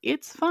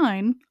 "It's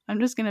fine, I'm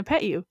just going to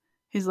pet you,"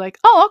 he's like,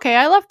 "Oh, okay,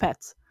 I love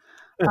pets."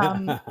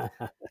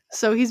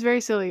 So he's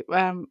very silly.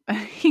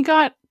 He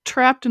got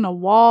trapped in a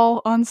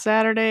wall on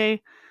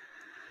Saturday.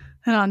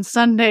 And on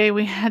Sunday,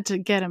 we had to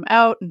get him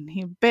out, and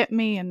he bit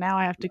me, and now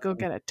I have to go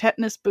get a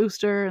tetanus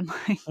booster, and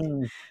like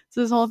it's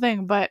this whole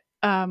thing. But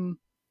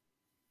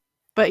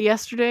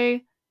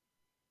yesterday,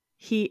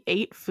 he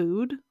ate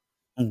food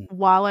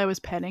while I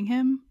was petting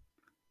him,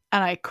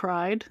 and I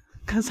cried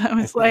because I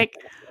was like,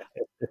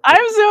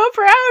 "I'm so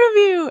proud of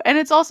you!" And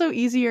it's also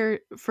easier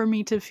for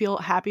me to feel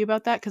happy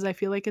about that because I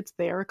feel like it's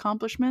their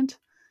accomplishment,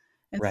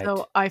 and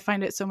so I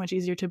find it so much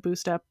easier to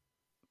boost up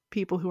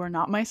people who are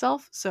not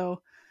myself.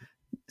 So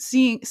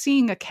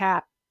seeing a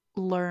cat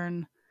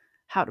learn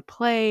how to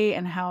play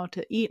and how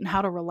to eat and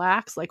how to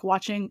relax, like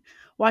watching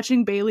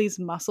Bailey's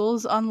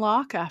muscles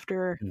unlock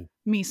after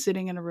me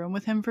sitting in a room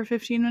with him for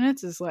 15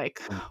 minutes is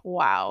like,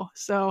 wow.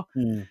 So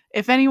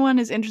if anyone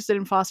is interested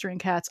in fostering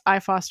cats, I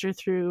foster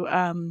through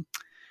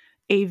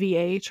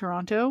AVA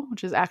Toronto,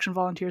 which is Action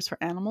Volunteers for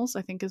Animals,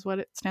 I think is what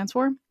it stands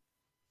for.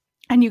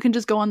 And you can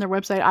just go on their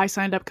website. I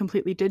signed up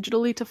completely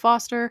digitally to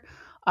foster.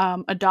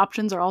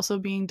 Adoptions are also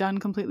being done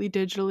completely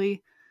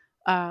digitally.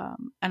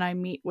 And I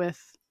meet with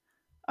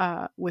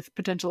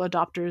potential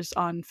adopters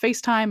on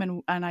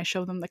FaceTime, and I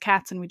show them the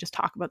cats, and we just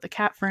talk about the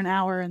cat for an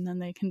hour, and then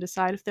they can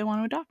decide if they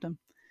want to adopt them.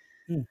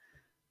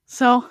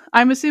 So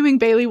I'm assuming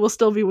Bailey will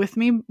still be with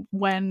me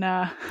when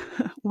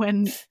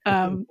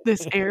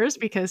this airs,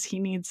 because he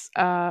needs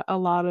a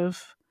lot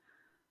of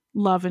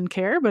love and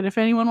care. But if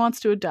anyone wants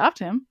to adopt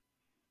him,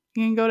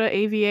 you can go to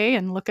AVA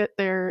and look at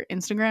their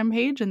Instagram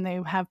page, and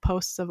they have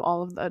posts of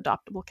all of the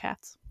adoptable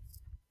cats.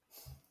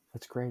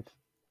 That's great.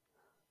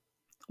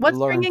 What's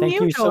Lauren, bringing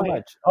you joy? So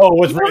much. Oh,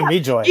 what's bringing me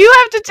joy? You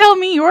have to tell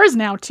me yours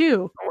now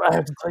too. I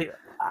have to tell you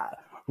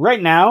right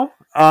now.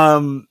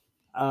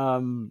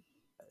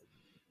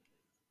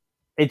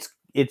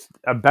 It's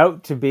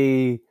about to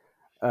be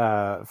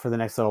for the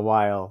next little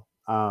while.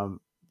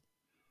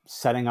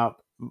 Setting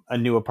up a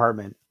new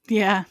apartment.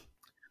 Yeah.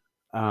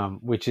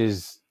 Which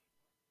is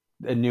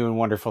a new and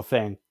wonderful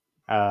thing.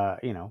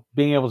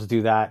 Being able to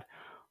do that,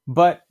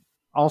 but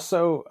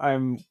also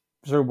I'm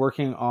sort of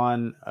working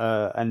on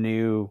a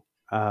new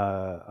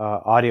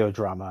audio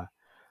drama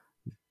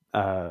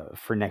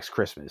for next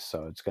Christmas.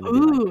 So it's going to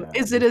be like,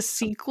 is it a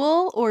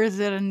sequel or is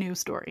it a new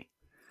story?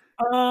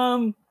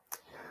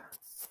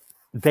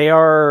 They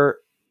are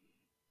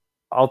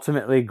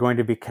ultimately going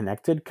to be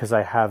connected because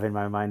I have in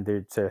my mind that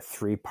it's a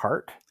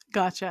 3-part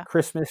gotcha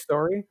Christmas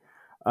story.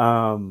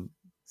 So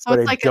but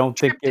it's I like don't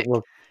think it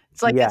will.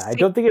 It's like I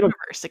don't think it'll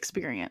universe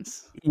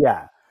experience.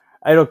 Yeah,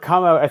 it'll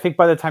come out. I think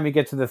by the time you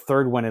get to the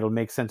third one, it'll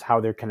make sense how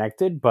they're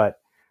connected. But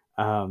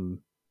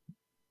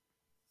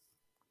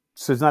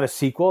so it's not a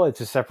sequel;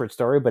 it's a separate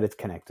story, but it's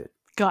connected.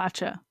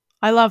 Gotcha.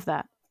 I love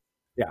that.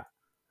 Yeah.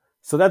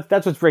 So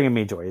that's what's bringing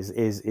me joy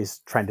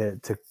is trying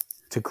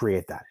to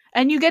create that.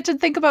 And you get to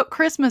think about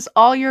Christmas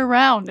all year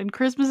round, and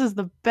Christmas is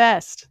the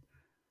best.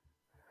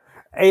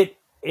 It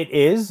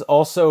is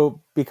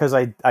also because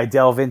I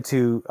delve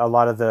into a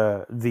lot of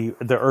the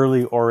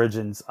early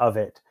origins of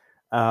it.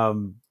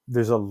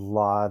 There's a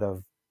lot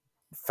of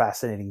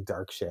fascinating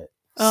dark shit.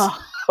 Oh,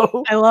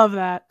 so. I love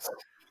that.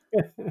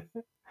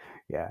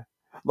 Yeah.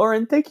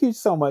 Lauren, thank you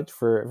so much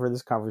for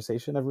this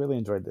conversation. I've really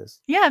enjoyed this.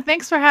 Yeah,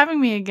 thanks for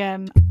having me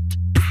again.